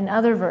find that in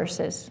other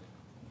verses.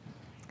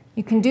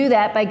 You can do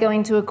that by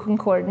going to a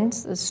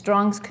concordance, a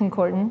Strong's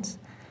Concordance.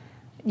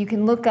 You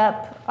can look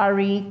up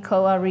ari,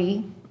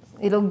 ko-ari.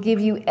 It'll give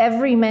you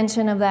every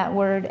mention of that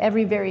word,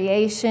 every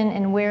variation,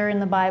 and where in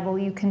the Bible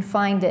you can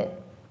find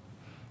it.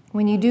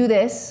 When you do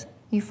this,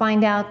 you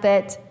find out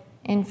that,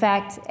 in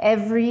fact,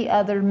 every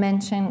other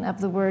mention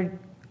of the word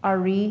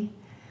ari,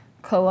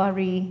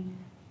 ko-ari,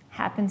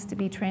 happens to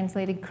be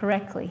translated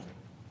correctly.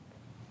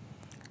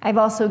 I've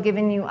also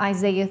given you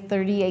Isaiah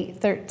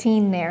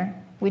 38:13 there,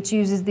 which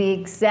uses the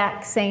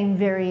exact same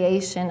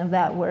variation of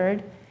that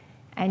word,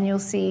 and you'll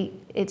see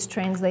it's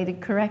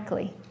translated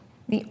correctly.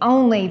 The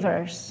only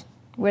verse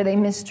where they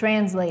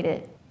mistranslate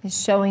it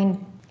is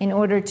showing in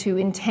order to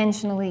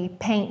intentionally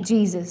paint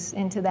Jesus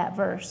into that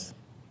verse.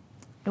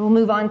 And we'll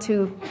move on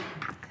to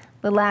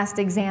the last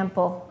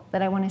example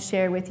that I want to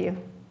share with you.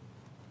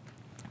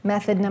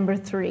 Method number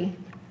 3.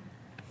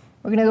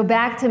 We're going to go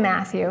back to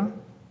Matthew.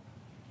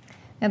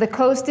 Now the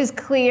coast is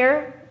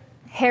clear,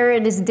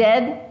 Herod is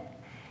dead,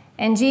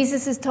 and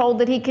Jesus is told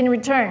that he can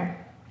return.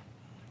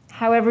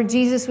 However,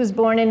 Jesus was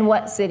born in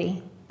what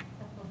city?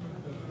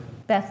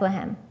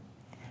 Bethlehem.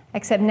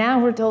 Except now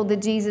we're told that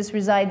Jesus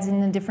resides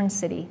in a different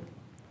city.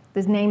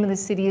 The name of the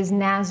city is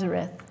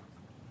Nazareth.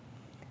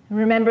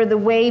 Remember, the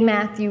way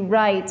Matthew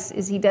writes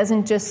is he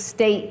doesn't just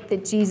state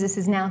that Jesus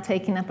is now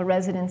taking up a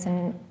residence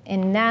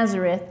in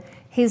Nazareth.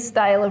 His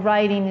style of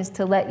writing is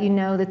to let you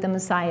know that the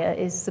Messiah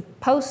is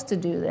supposed to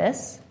do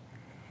this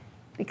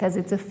because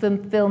it's a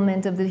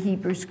fulfillment of the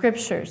Hebrew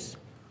Scriptures.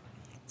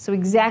 So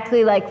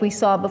exactly like we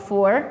saw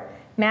before,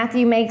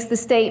 Matthew makes the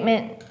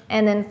statement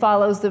and then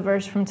follows the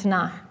verse from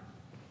Tanakh.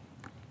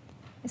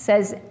 It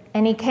says,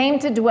 "And he came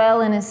to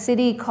dwell in a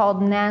city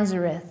called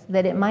Nazareth,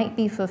 that it might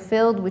be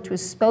fulfilled, which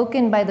was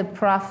spoken by the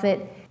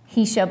prophet,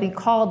 he shall be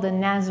called a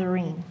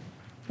Nazarene."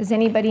 Does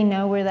anybody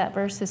know where that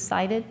verse is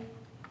cited?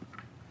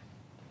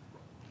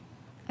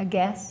 A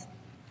guess?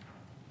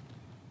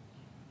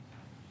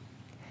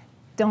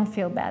 Don't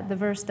feel bad. The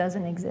verse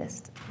doesn't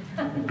exist.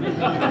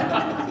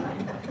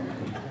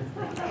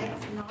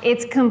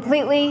 It's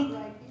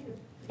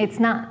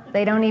not.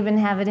 They don't even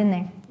have it in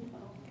there.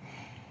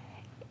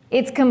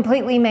 It's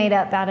completely made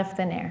up out of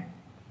thin air.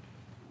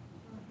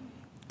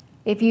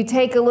 If you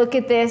take a look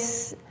at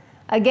this,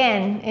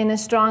 again, in a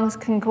Strong's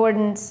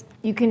Concordance,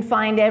 you can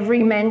find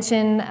every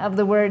mention of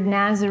the word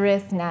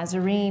Nazareth,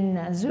 Nazarene,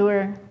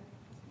 Nazur.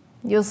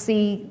 You'll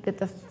see that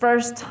the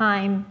first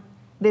time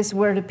this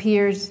word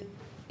appears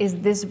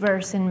is this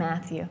verse in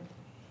Matthew.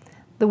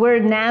 The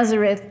word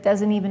Nazareth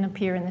doesn't even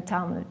appear in the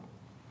Talmud.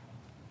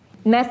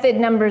 Method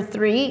number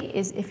 3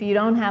 is if you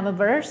don't have a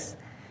verse,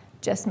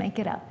 just make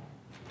it up.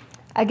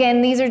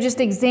 Again, these are just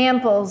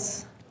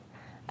examples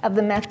of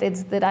the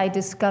methods that I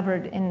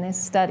discovered in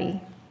this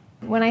study.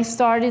 When I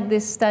started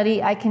this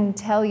study, I can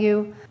tell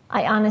you,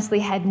 I honestly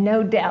had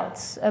no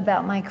doubts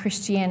about my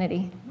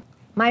Christianity.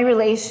 My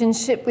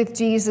relationship with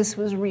Jesus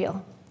was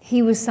real.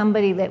 He was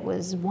somebody that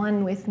was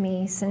one with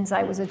me since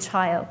I was a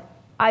child.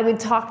 I would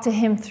talk to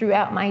him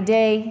throughout my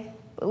day,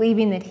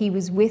 believing that he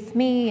was with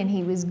me and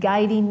he was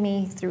guiding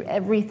me through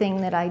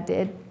everything that I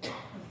did.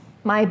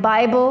 My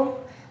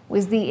Bible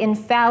was the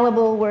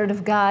infallible Word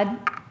of God.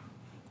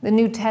 The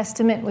New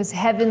Testament was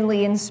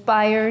heavenly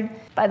inspired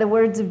by the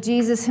words of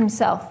Jesus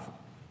himself.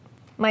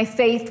 My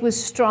faith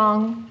was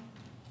strong.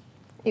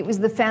 It was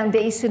the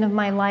foundation of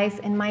my life,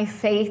 and my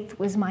faith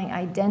was my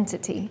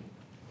identity.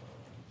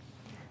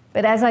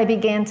 But as I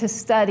began to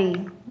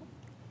study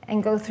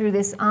and go through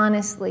this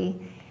honestly,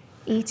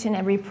 each and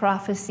every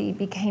prophecy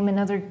became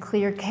another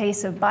clear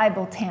case of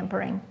Bible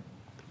tampering.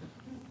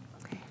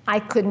 I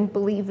couldn't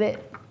believe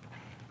it,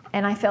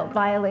 and I felt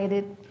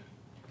violated.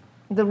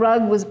 The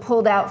rug was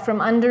pulled out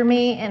from under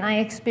me, and I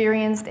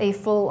experienced a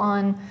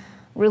full-on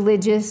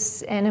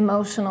religious and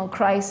emotional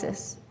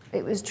crisis.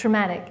 It was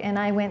traumatic, and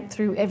I went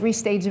through every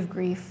stage of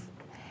grief: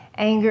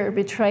 anger,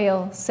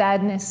 betrayal,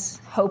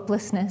 sadness,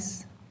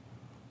 hopelessness.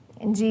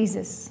 And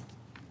Jesus,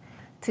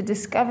 to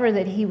discover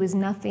that he was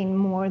nothing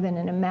more than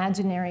an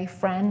imaginary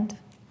friend,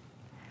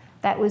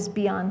 that was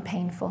beyond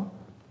painful.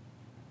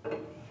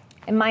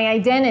 And my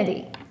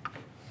identity,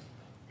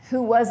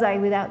 who was I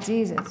without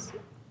Jesus?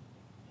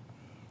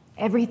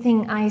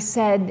 Everything I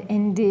said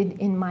and did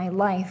in my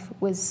life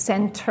was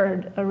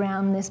centered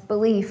around this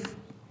belief.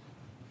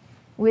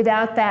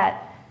 Without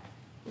that,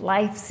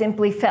 life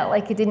simply felt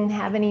like it didn't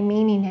have any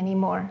meaning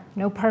anymore,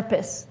 no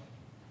purpose.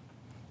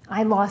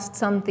 I lost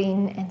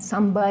something and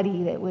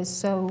somebody that was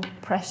so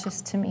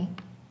precious to me.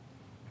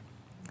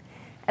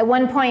 At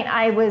one point,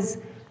 I was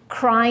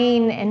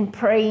crying and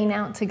praying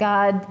out to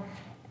God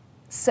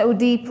so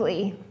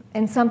deeply,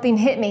 and something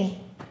hit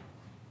me.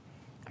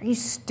 Are you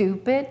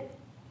stupid?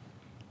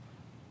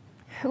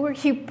 Who are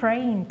you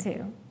praying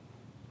to?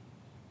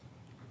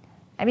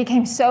 I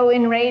became so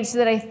enraged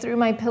that I threw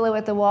my pillow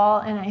at the wall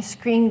and I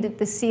screamed at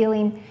the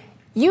ceiling,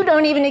 "You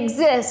don't even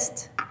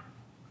exist!"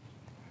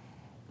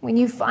 When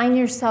you find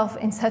yourself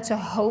in such a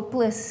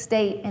hopeless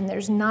state and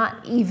there's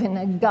not even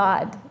a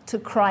God to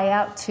cry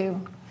out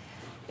to,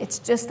 it's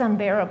just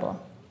unbearable.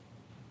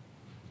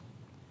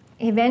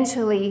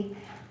 Eventually,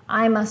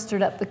 I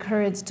mustered up the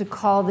courage to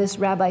call this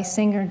Rabbi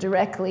Singer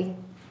directly.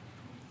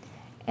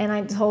 And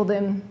I told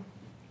him,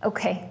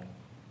 okay,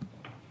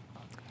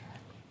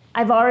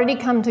 I've already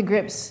come to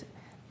grips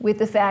with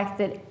the fact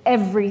that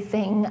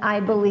everything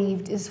I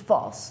believed is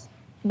false,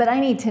 but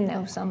I need to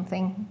know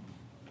something.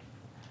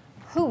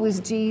 Who was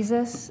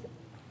Jesus?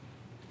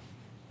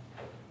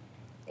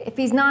 If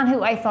he's not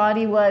who I thought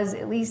he was,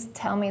 at least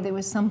tell me there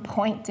was some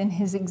point in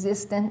his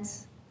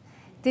existence.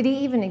 Did he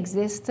even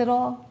exist at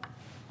all?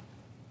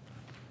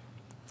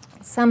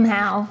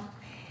 Somehow,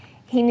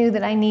 he knew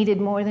that I needed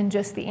more than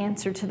just the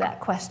answer to that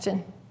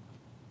question.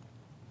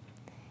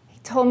 He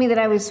told me that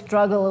I would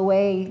struggle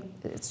away,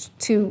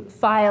 to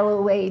file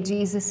away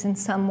Jesus in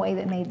some way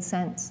that made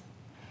sense.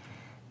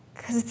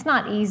 Because it's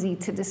not easy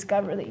to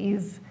discover that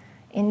you've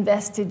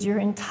invested your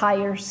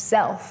entire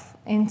self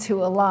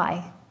into a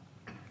lie.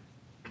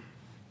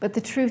 But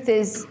the truth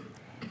is,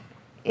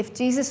 if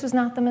Jesus was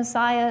not the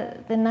Messiah,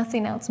 then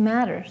nothing else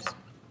matters.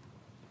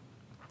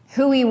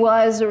 Who he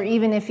was, or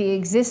even if he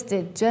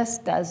existed,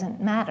 just doesn't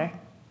matter.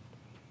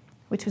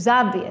 Which was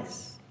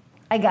obvious.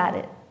 I got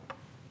it.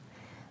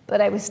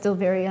 But I was still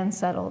very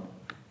unsettled.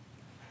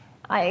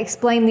 I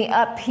explained the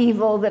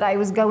upheaval that I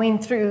was going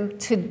through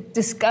to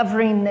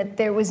discovering that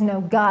there was no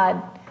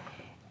God.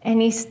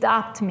 And he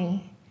stopped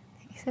me.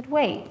 He said,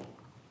 wait,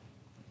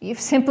 you've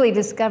simply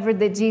discovered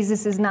that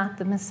Jesus is not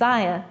the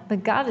Messiah,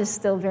 but God is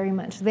still very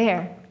much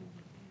there.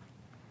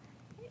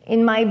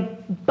 In my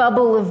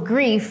bubble of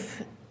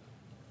grief,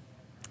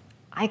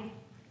 I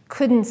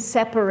couldn't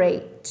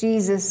separate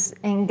Jesus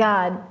and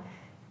God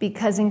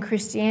because in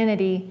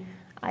Christianity,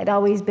 I'd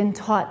always been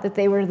taught that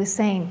they were the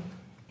same.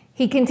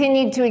 He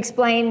continued to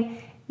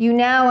explain, you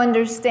now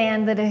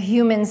understand that a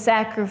human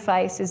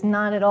sacrifice is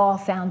not at all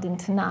found in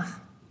Tanakh.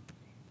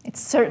 It's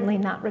certainly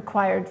not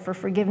required for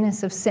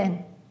forgiveness of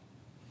sin.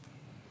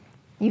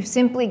 You've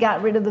simply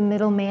got rid of the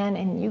middleman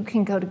and you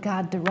can go to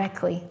God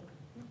directly.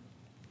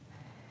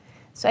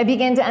 So I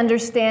began to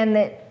understand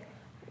that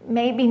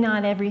maybe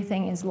not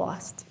everything is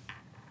lost.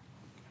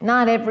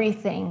 Not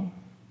everything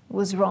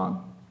was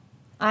wrong.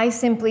 I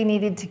simply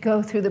needed to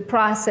go through the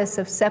process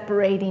of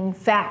separating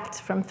fact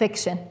from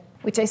fiction,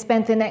 which I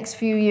spent the next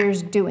few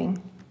years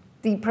doing,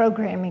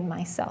 deprogramming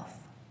myself.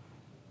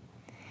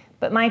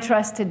 But my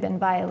trust had been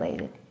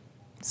violated.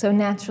 So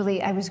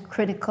naturally, I was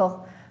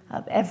critical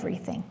of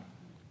everything.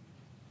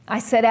 I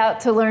set out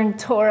to learn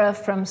Torah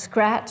from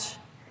scratch,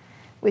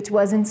 which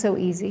wasn't so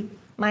easy.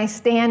 My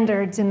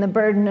standards and the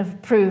burden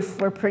of proof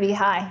were pretty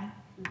high.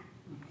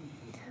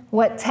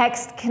 What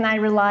text can I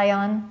rely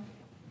on?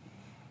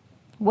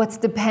 What's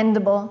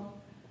dependable?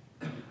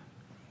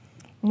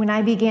 When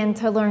I began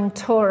to learn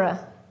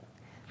Torah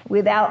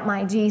without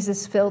my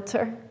Jesus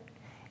filter,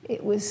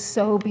 it was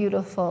so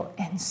beautiful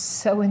and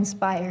so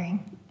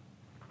inspiring.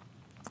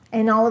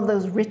 And all of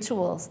those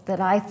rituals that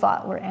I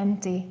thought were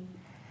empty,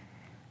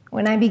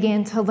 when I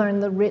began to learn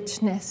the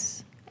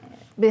richness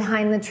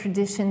behind the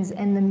traditions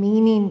and the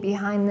meaning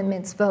behind the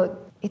mitzvot,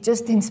 it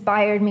just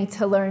inspired me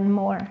to learn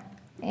more.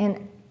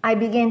 And I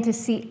began to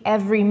see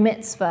every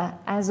mitzvah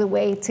as a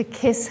way to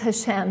kiss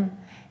Hashem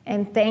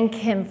and thank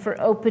Him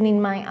for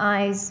opening my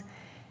eyes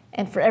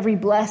and for every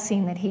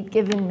blessing that He'd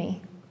given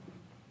me.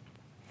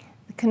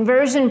 The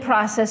conversion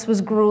process was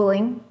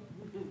grueling.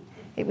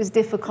 It was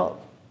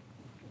difficult.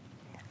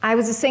 I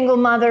was a single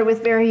mother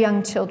with very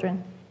young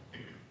children.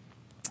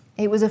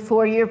 It was a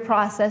 4-year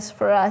process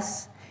for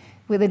us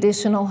with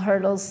additional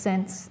hurdles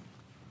since.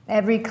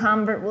 Every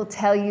convert will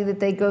tell you that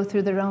they go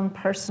through their own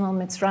personal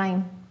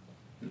Mitzrayim.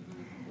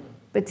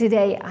 But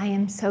today, I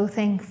am so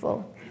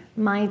thankful.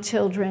 My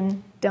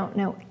children don't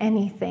know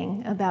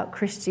anything about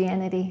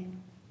Christianity.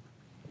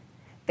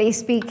 They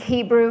speak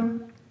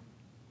Hebrew.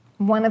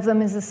 One of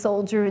them is a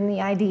soldier in the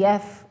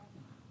IDF.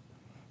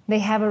 They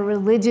have a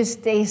religious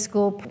day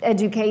school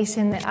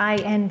education that I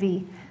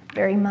envy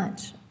very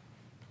much.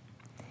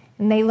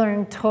 And they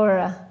learn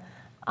Torah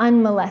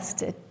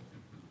unmolested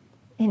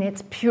in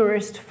its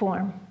purest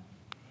form.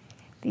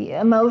 The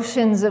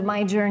emotions of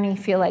my journey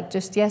feel like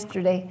just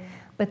yesterday,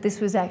 but this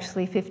was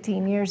actually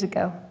 15 years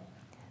ago.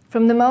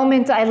 From the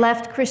moment I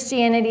left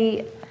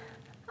Christianity,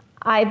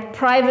 I'd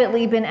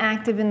privately been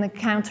active in the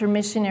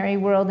counter-missionary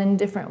world in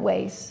different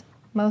ways,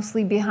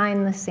 mostly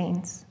behind the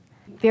scenes.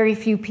 Very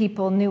few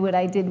people knew what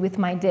I did with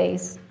my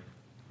days.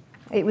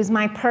 It was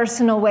my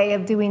personal way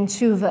of doing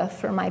tshuva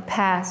for my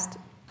past,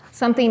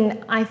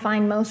 something I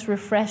find most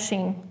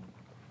refreshing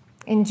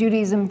in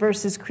Judaism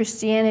versus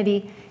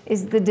Christianity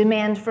is the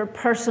demand for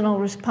personal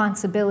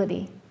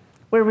responsibility.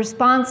 We're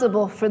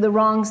responsible for the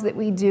wrongs that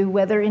we do,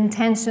 whether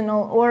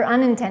intentional or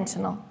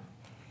unintentional.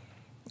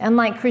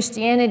 Unlike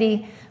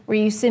Christianity, where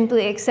you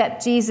simply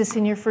accept Jesus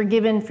and you're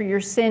forgiven for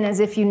your sin as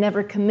if you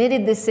never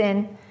committed the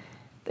sin,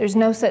 there's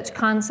no such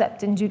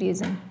concept in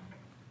Judaism.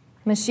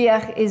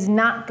 Mashiach is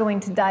not going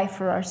to die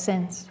for our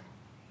sins.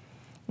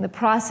 The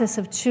process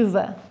of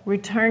tshuva,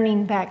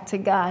 returning back to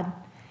God,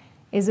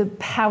 is a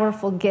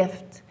powerful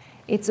gift.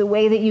 It's a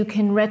way that you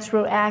can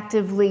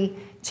retroactively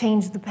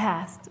change the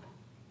past.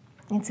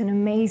 It's an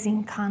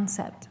amazing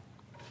concept.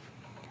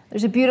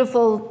 There's a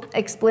beautiful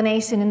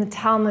explanation in the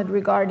Talmud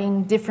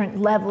regarding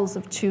different levels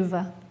of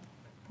tshuva.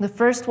 The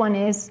first one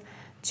is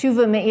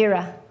tshuva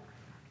me'ira.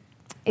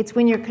 It's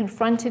when you're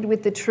confronted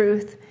with the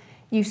truth,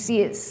 you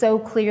see it so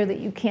clear that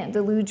you can't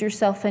delude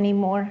yourself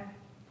anymore.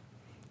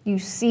 You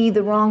see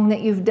the wrong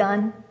that you've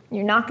done.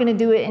 You're not going to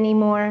do it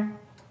anymore.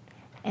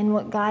 And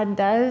what God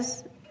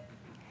does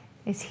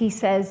is He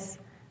says,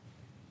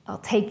 I'll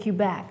take you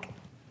back.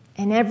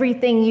 And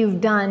everything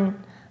you've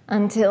done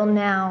until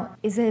now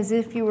is as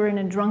if you were in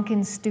a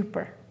drunken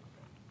stupor.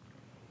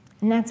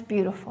 And that's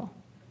beautiful.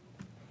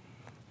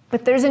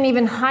 But there's an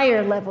even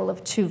higher level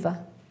of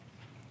tshuva.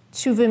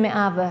 Tshuva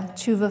me'ava,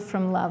 tshuva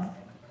from love.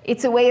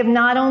 It's a way of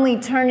not only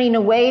turning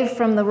away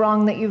from the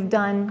wrong that you've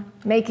done,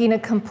 making a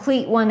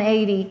complete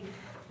 180,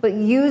 but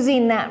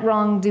using that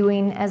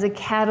wrongdoing as a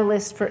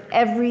catalyst for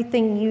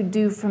everything you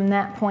do from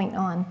that point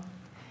on.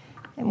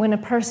 And when a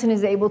person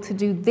is able to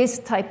do this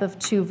type of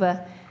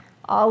tshuva,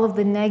 all of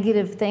the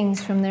negative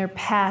things from their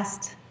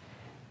past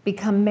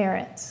become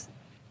merits.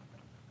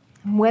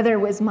 Whether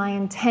it was my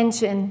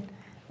intention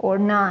or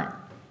not,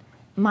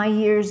 my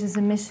years as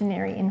a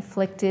missionary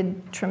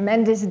inflicted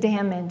tremendous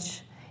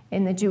damage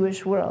in the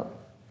Jewish world.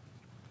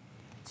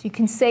 So you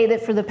can say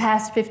that for the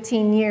past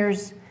 15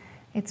 years,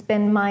 it's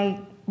been my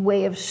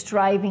way of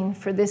striving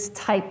for this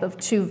type of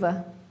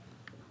tshuva.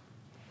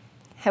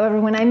 However,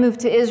 when I moved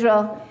to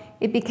Israel,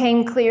 it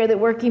became clear that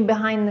working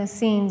behind the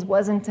scenes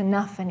wasn't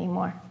enough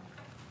anymore.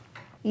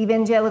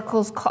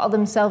 Evangelicals call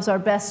themselves our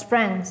best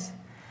friends,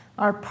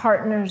 our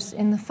partners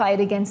in the fight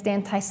against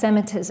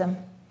anti-Semitism.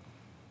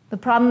 The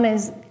problem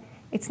is,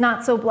 it's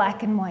not so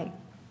black and white.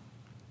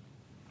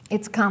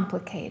 It's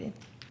complicated.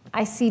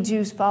 I see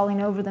Jews falling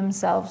over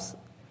themselves,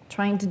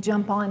 trying to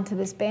jump onto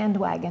this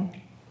bandwagon.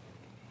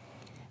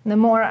 And the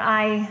more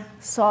I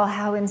saw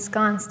how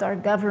ensconced our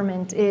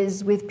government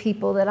is with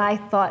people that I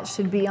thought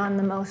should be on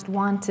the most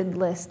wanted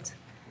list,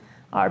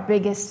 our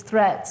biggest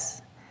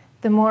threats,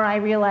 the more I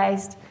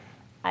realized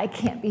I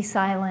can't be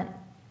silent.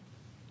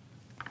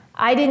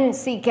 I didn't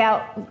seek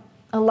out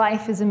a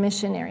life as a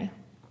missionary.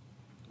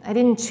 I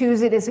didn't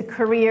choose it as a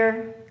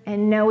career,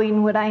 and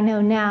knowing what I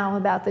know now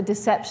about the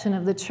deception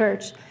of the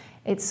church,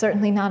 it's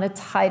certainly not a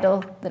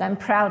title that I'm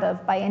proud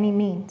of by any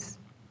means.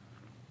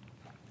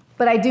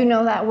 But I do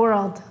know that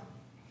world.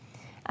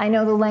 I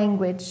know the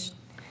language.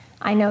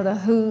 I know the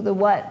who, the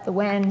what, the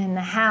when, and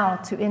the how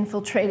to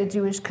infiltrate a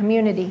Jewish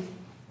community.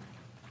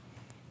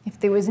 If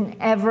there was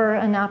ever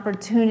an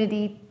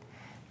opportunity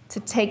to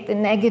take the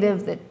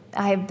negative that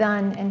I have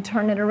done and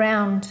turn it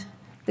around,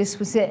 this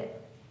was it.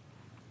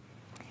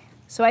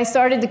 So I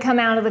started to come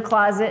out of the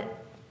closet,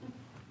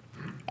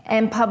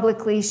 and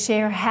publicly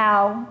share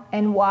how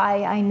and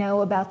why I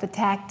know about the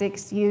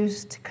tactics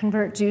used to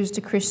convert Jews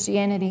to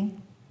Christianity.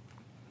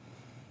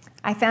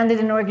 I founded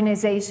an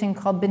organization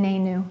called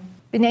Beyneynu.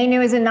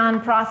 Beyneynu is a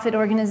nonprofit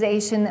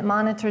organization that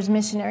monitors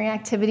missionary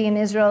activity in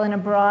Israel and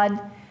abroad.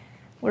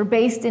 We're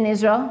based in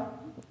Israel.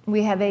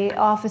 We have an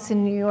office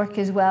in New York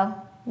as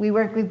well. We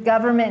work with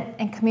government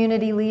and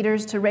community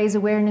leaders to raise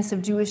awareness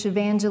of Jewish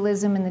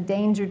evangelism and the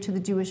danger to the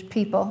Jewish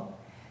people.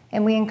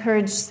 And we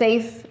encourage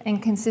safe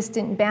and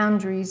consistent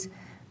boundaries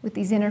with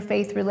these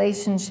interfaith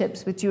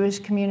relationships with Jewish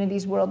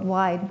communities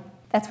worldwide.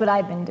 That's what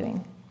I've been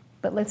doing.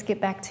 But let's get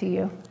back to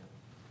you.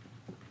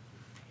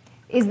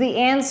 Is the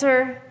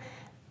answer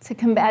to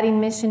combating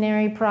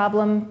missionary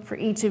problem for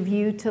each of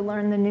you to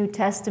learn the New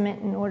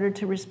Testament in order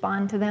to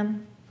respond to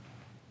them?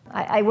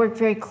 I work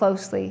very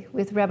closely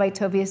with Rabbi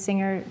Tovia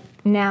Singer,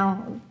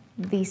 now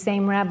the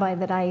same rabbi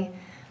that I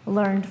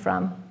learned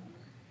from.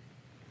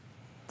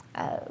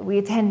 We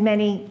attend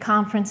many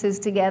conferences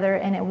together,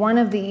 and at one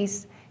of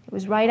these, it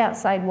was right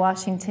outside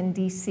Washington,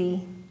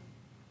 D.C.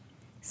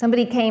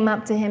 Somebody came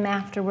up to him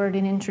afterward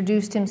and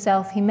introduced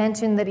himself. He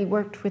mentioned that he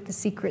worked with the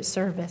Secret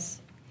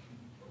Service.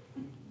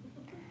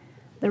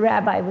 The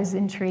rabbi was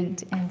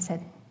intrigued and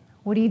said,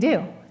 "What do you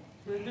do?"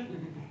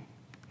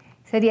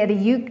 He said he had a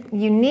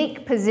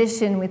unique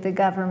position with the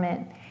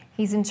government.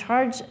 He's in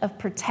charge of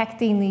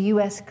protecting the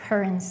U.S.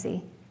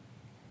 currency.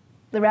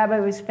 The rabbi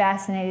was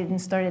fascinated and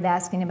started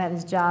asking about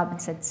his job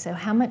and said, "So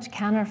how much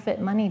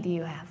counterfeit money do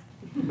you have?"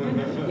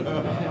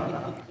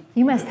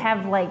 "You must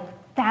have like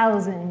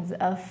thousands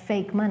of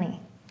fake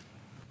money."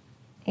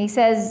 He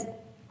says,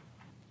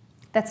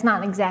 "That's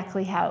not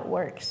exactly how it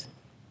works.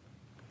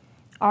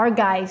 Our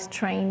guys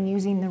train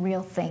using the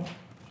real thing.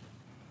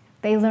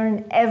 They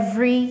learn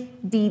every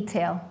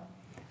detail,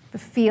 the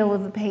feel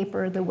of the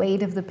paper, the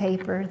weight of the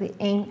paper, the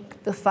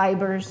ink, the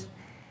fibers.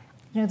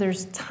 You know,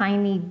 there's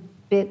tiny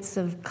bits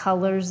of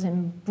colors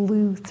and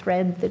blue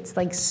thread that's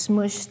like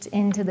smushed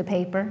into the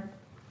paper."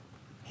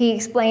 He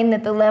explained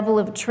that the level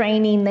of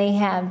training they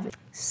have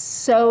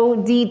so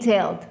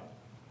detailed,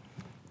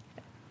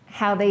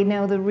 how they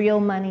know the real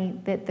money,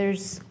 that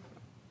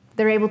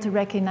they're able to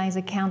recognize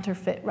a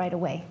counterfeit right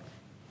away.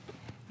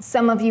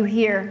 Some of you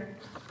here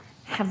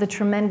have the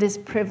tremendous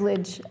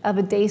privilege of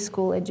a day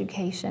school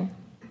education.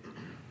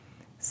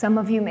 Some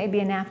of you may be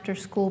an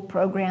after-school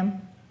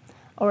program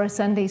or a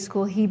Sunday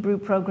school Hebrew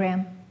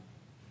program.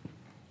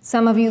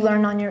 Some of you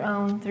learn on your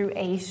own through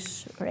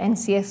Aish or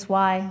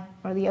NCSY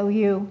or the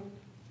OU.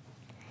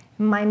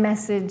 My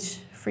message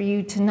for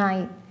you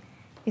tonight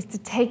is to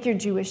take your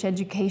Jewish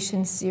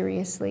education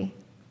seriously.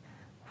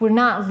 We're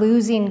not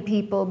losing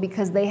people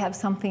because they have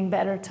something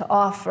better to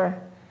offer.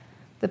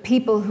 The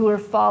people who are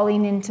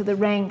falling into the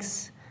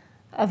ranks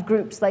of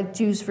groups like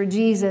Jews for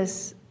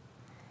Jesus,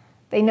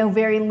 they know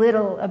very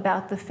little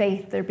about the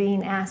faith they're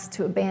being asked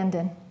to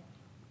abandon.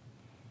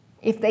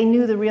 If they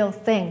knew the real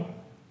thing,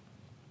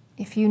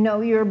 if you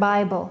know your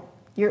Bible,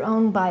 your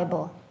own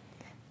Bible,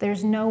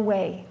 there's no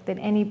way that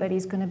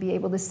anybody's going to be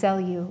able to sell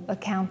you a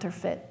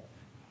counterfeit.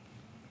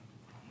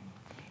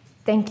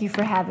 Thank you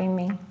for having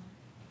me.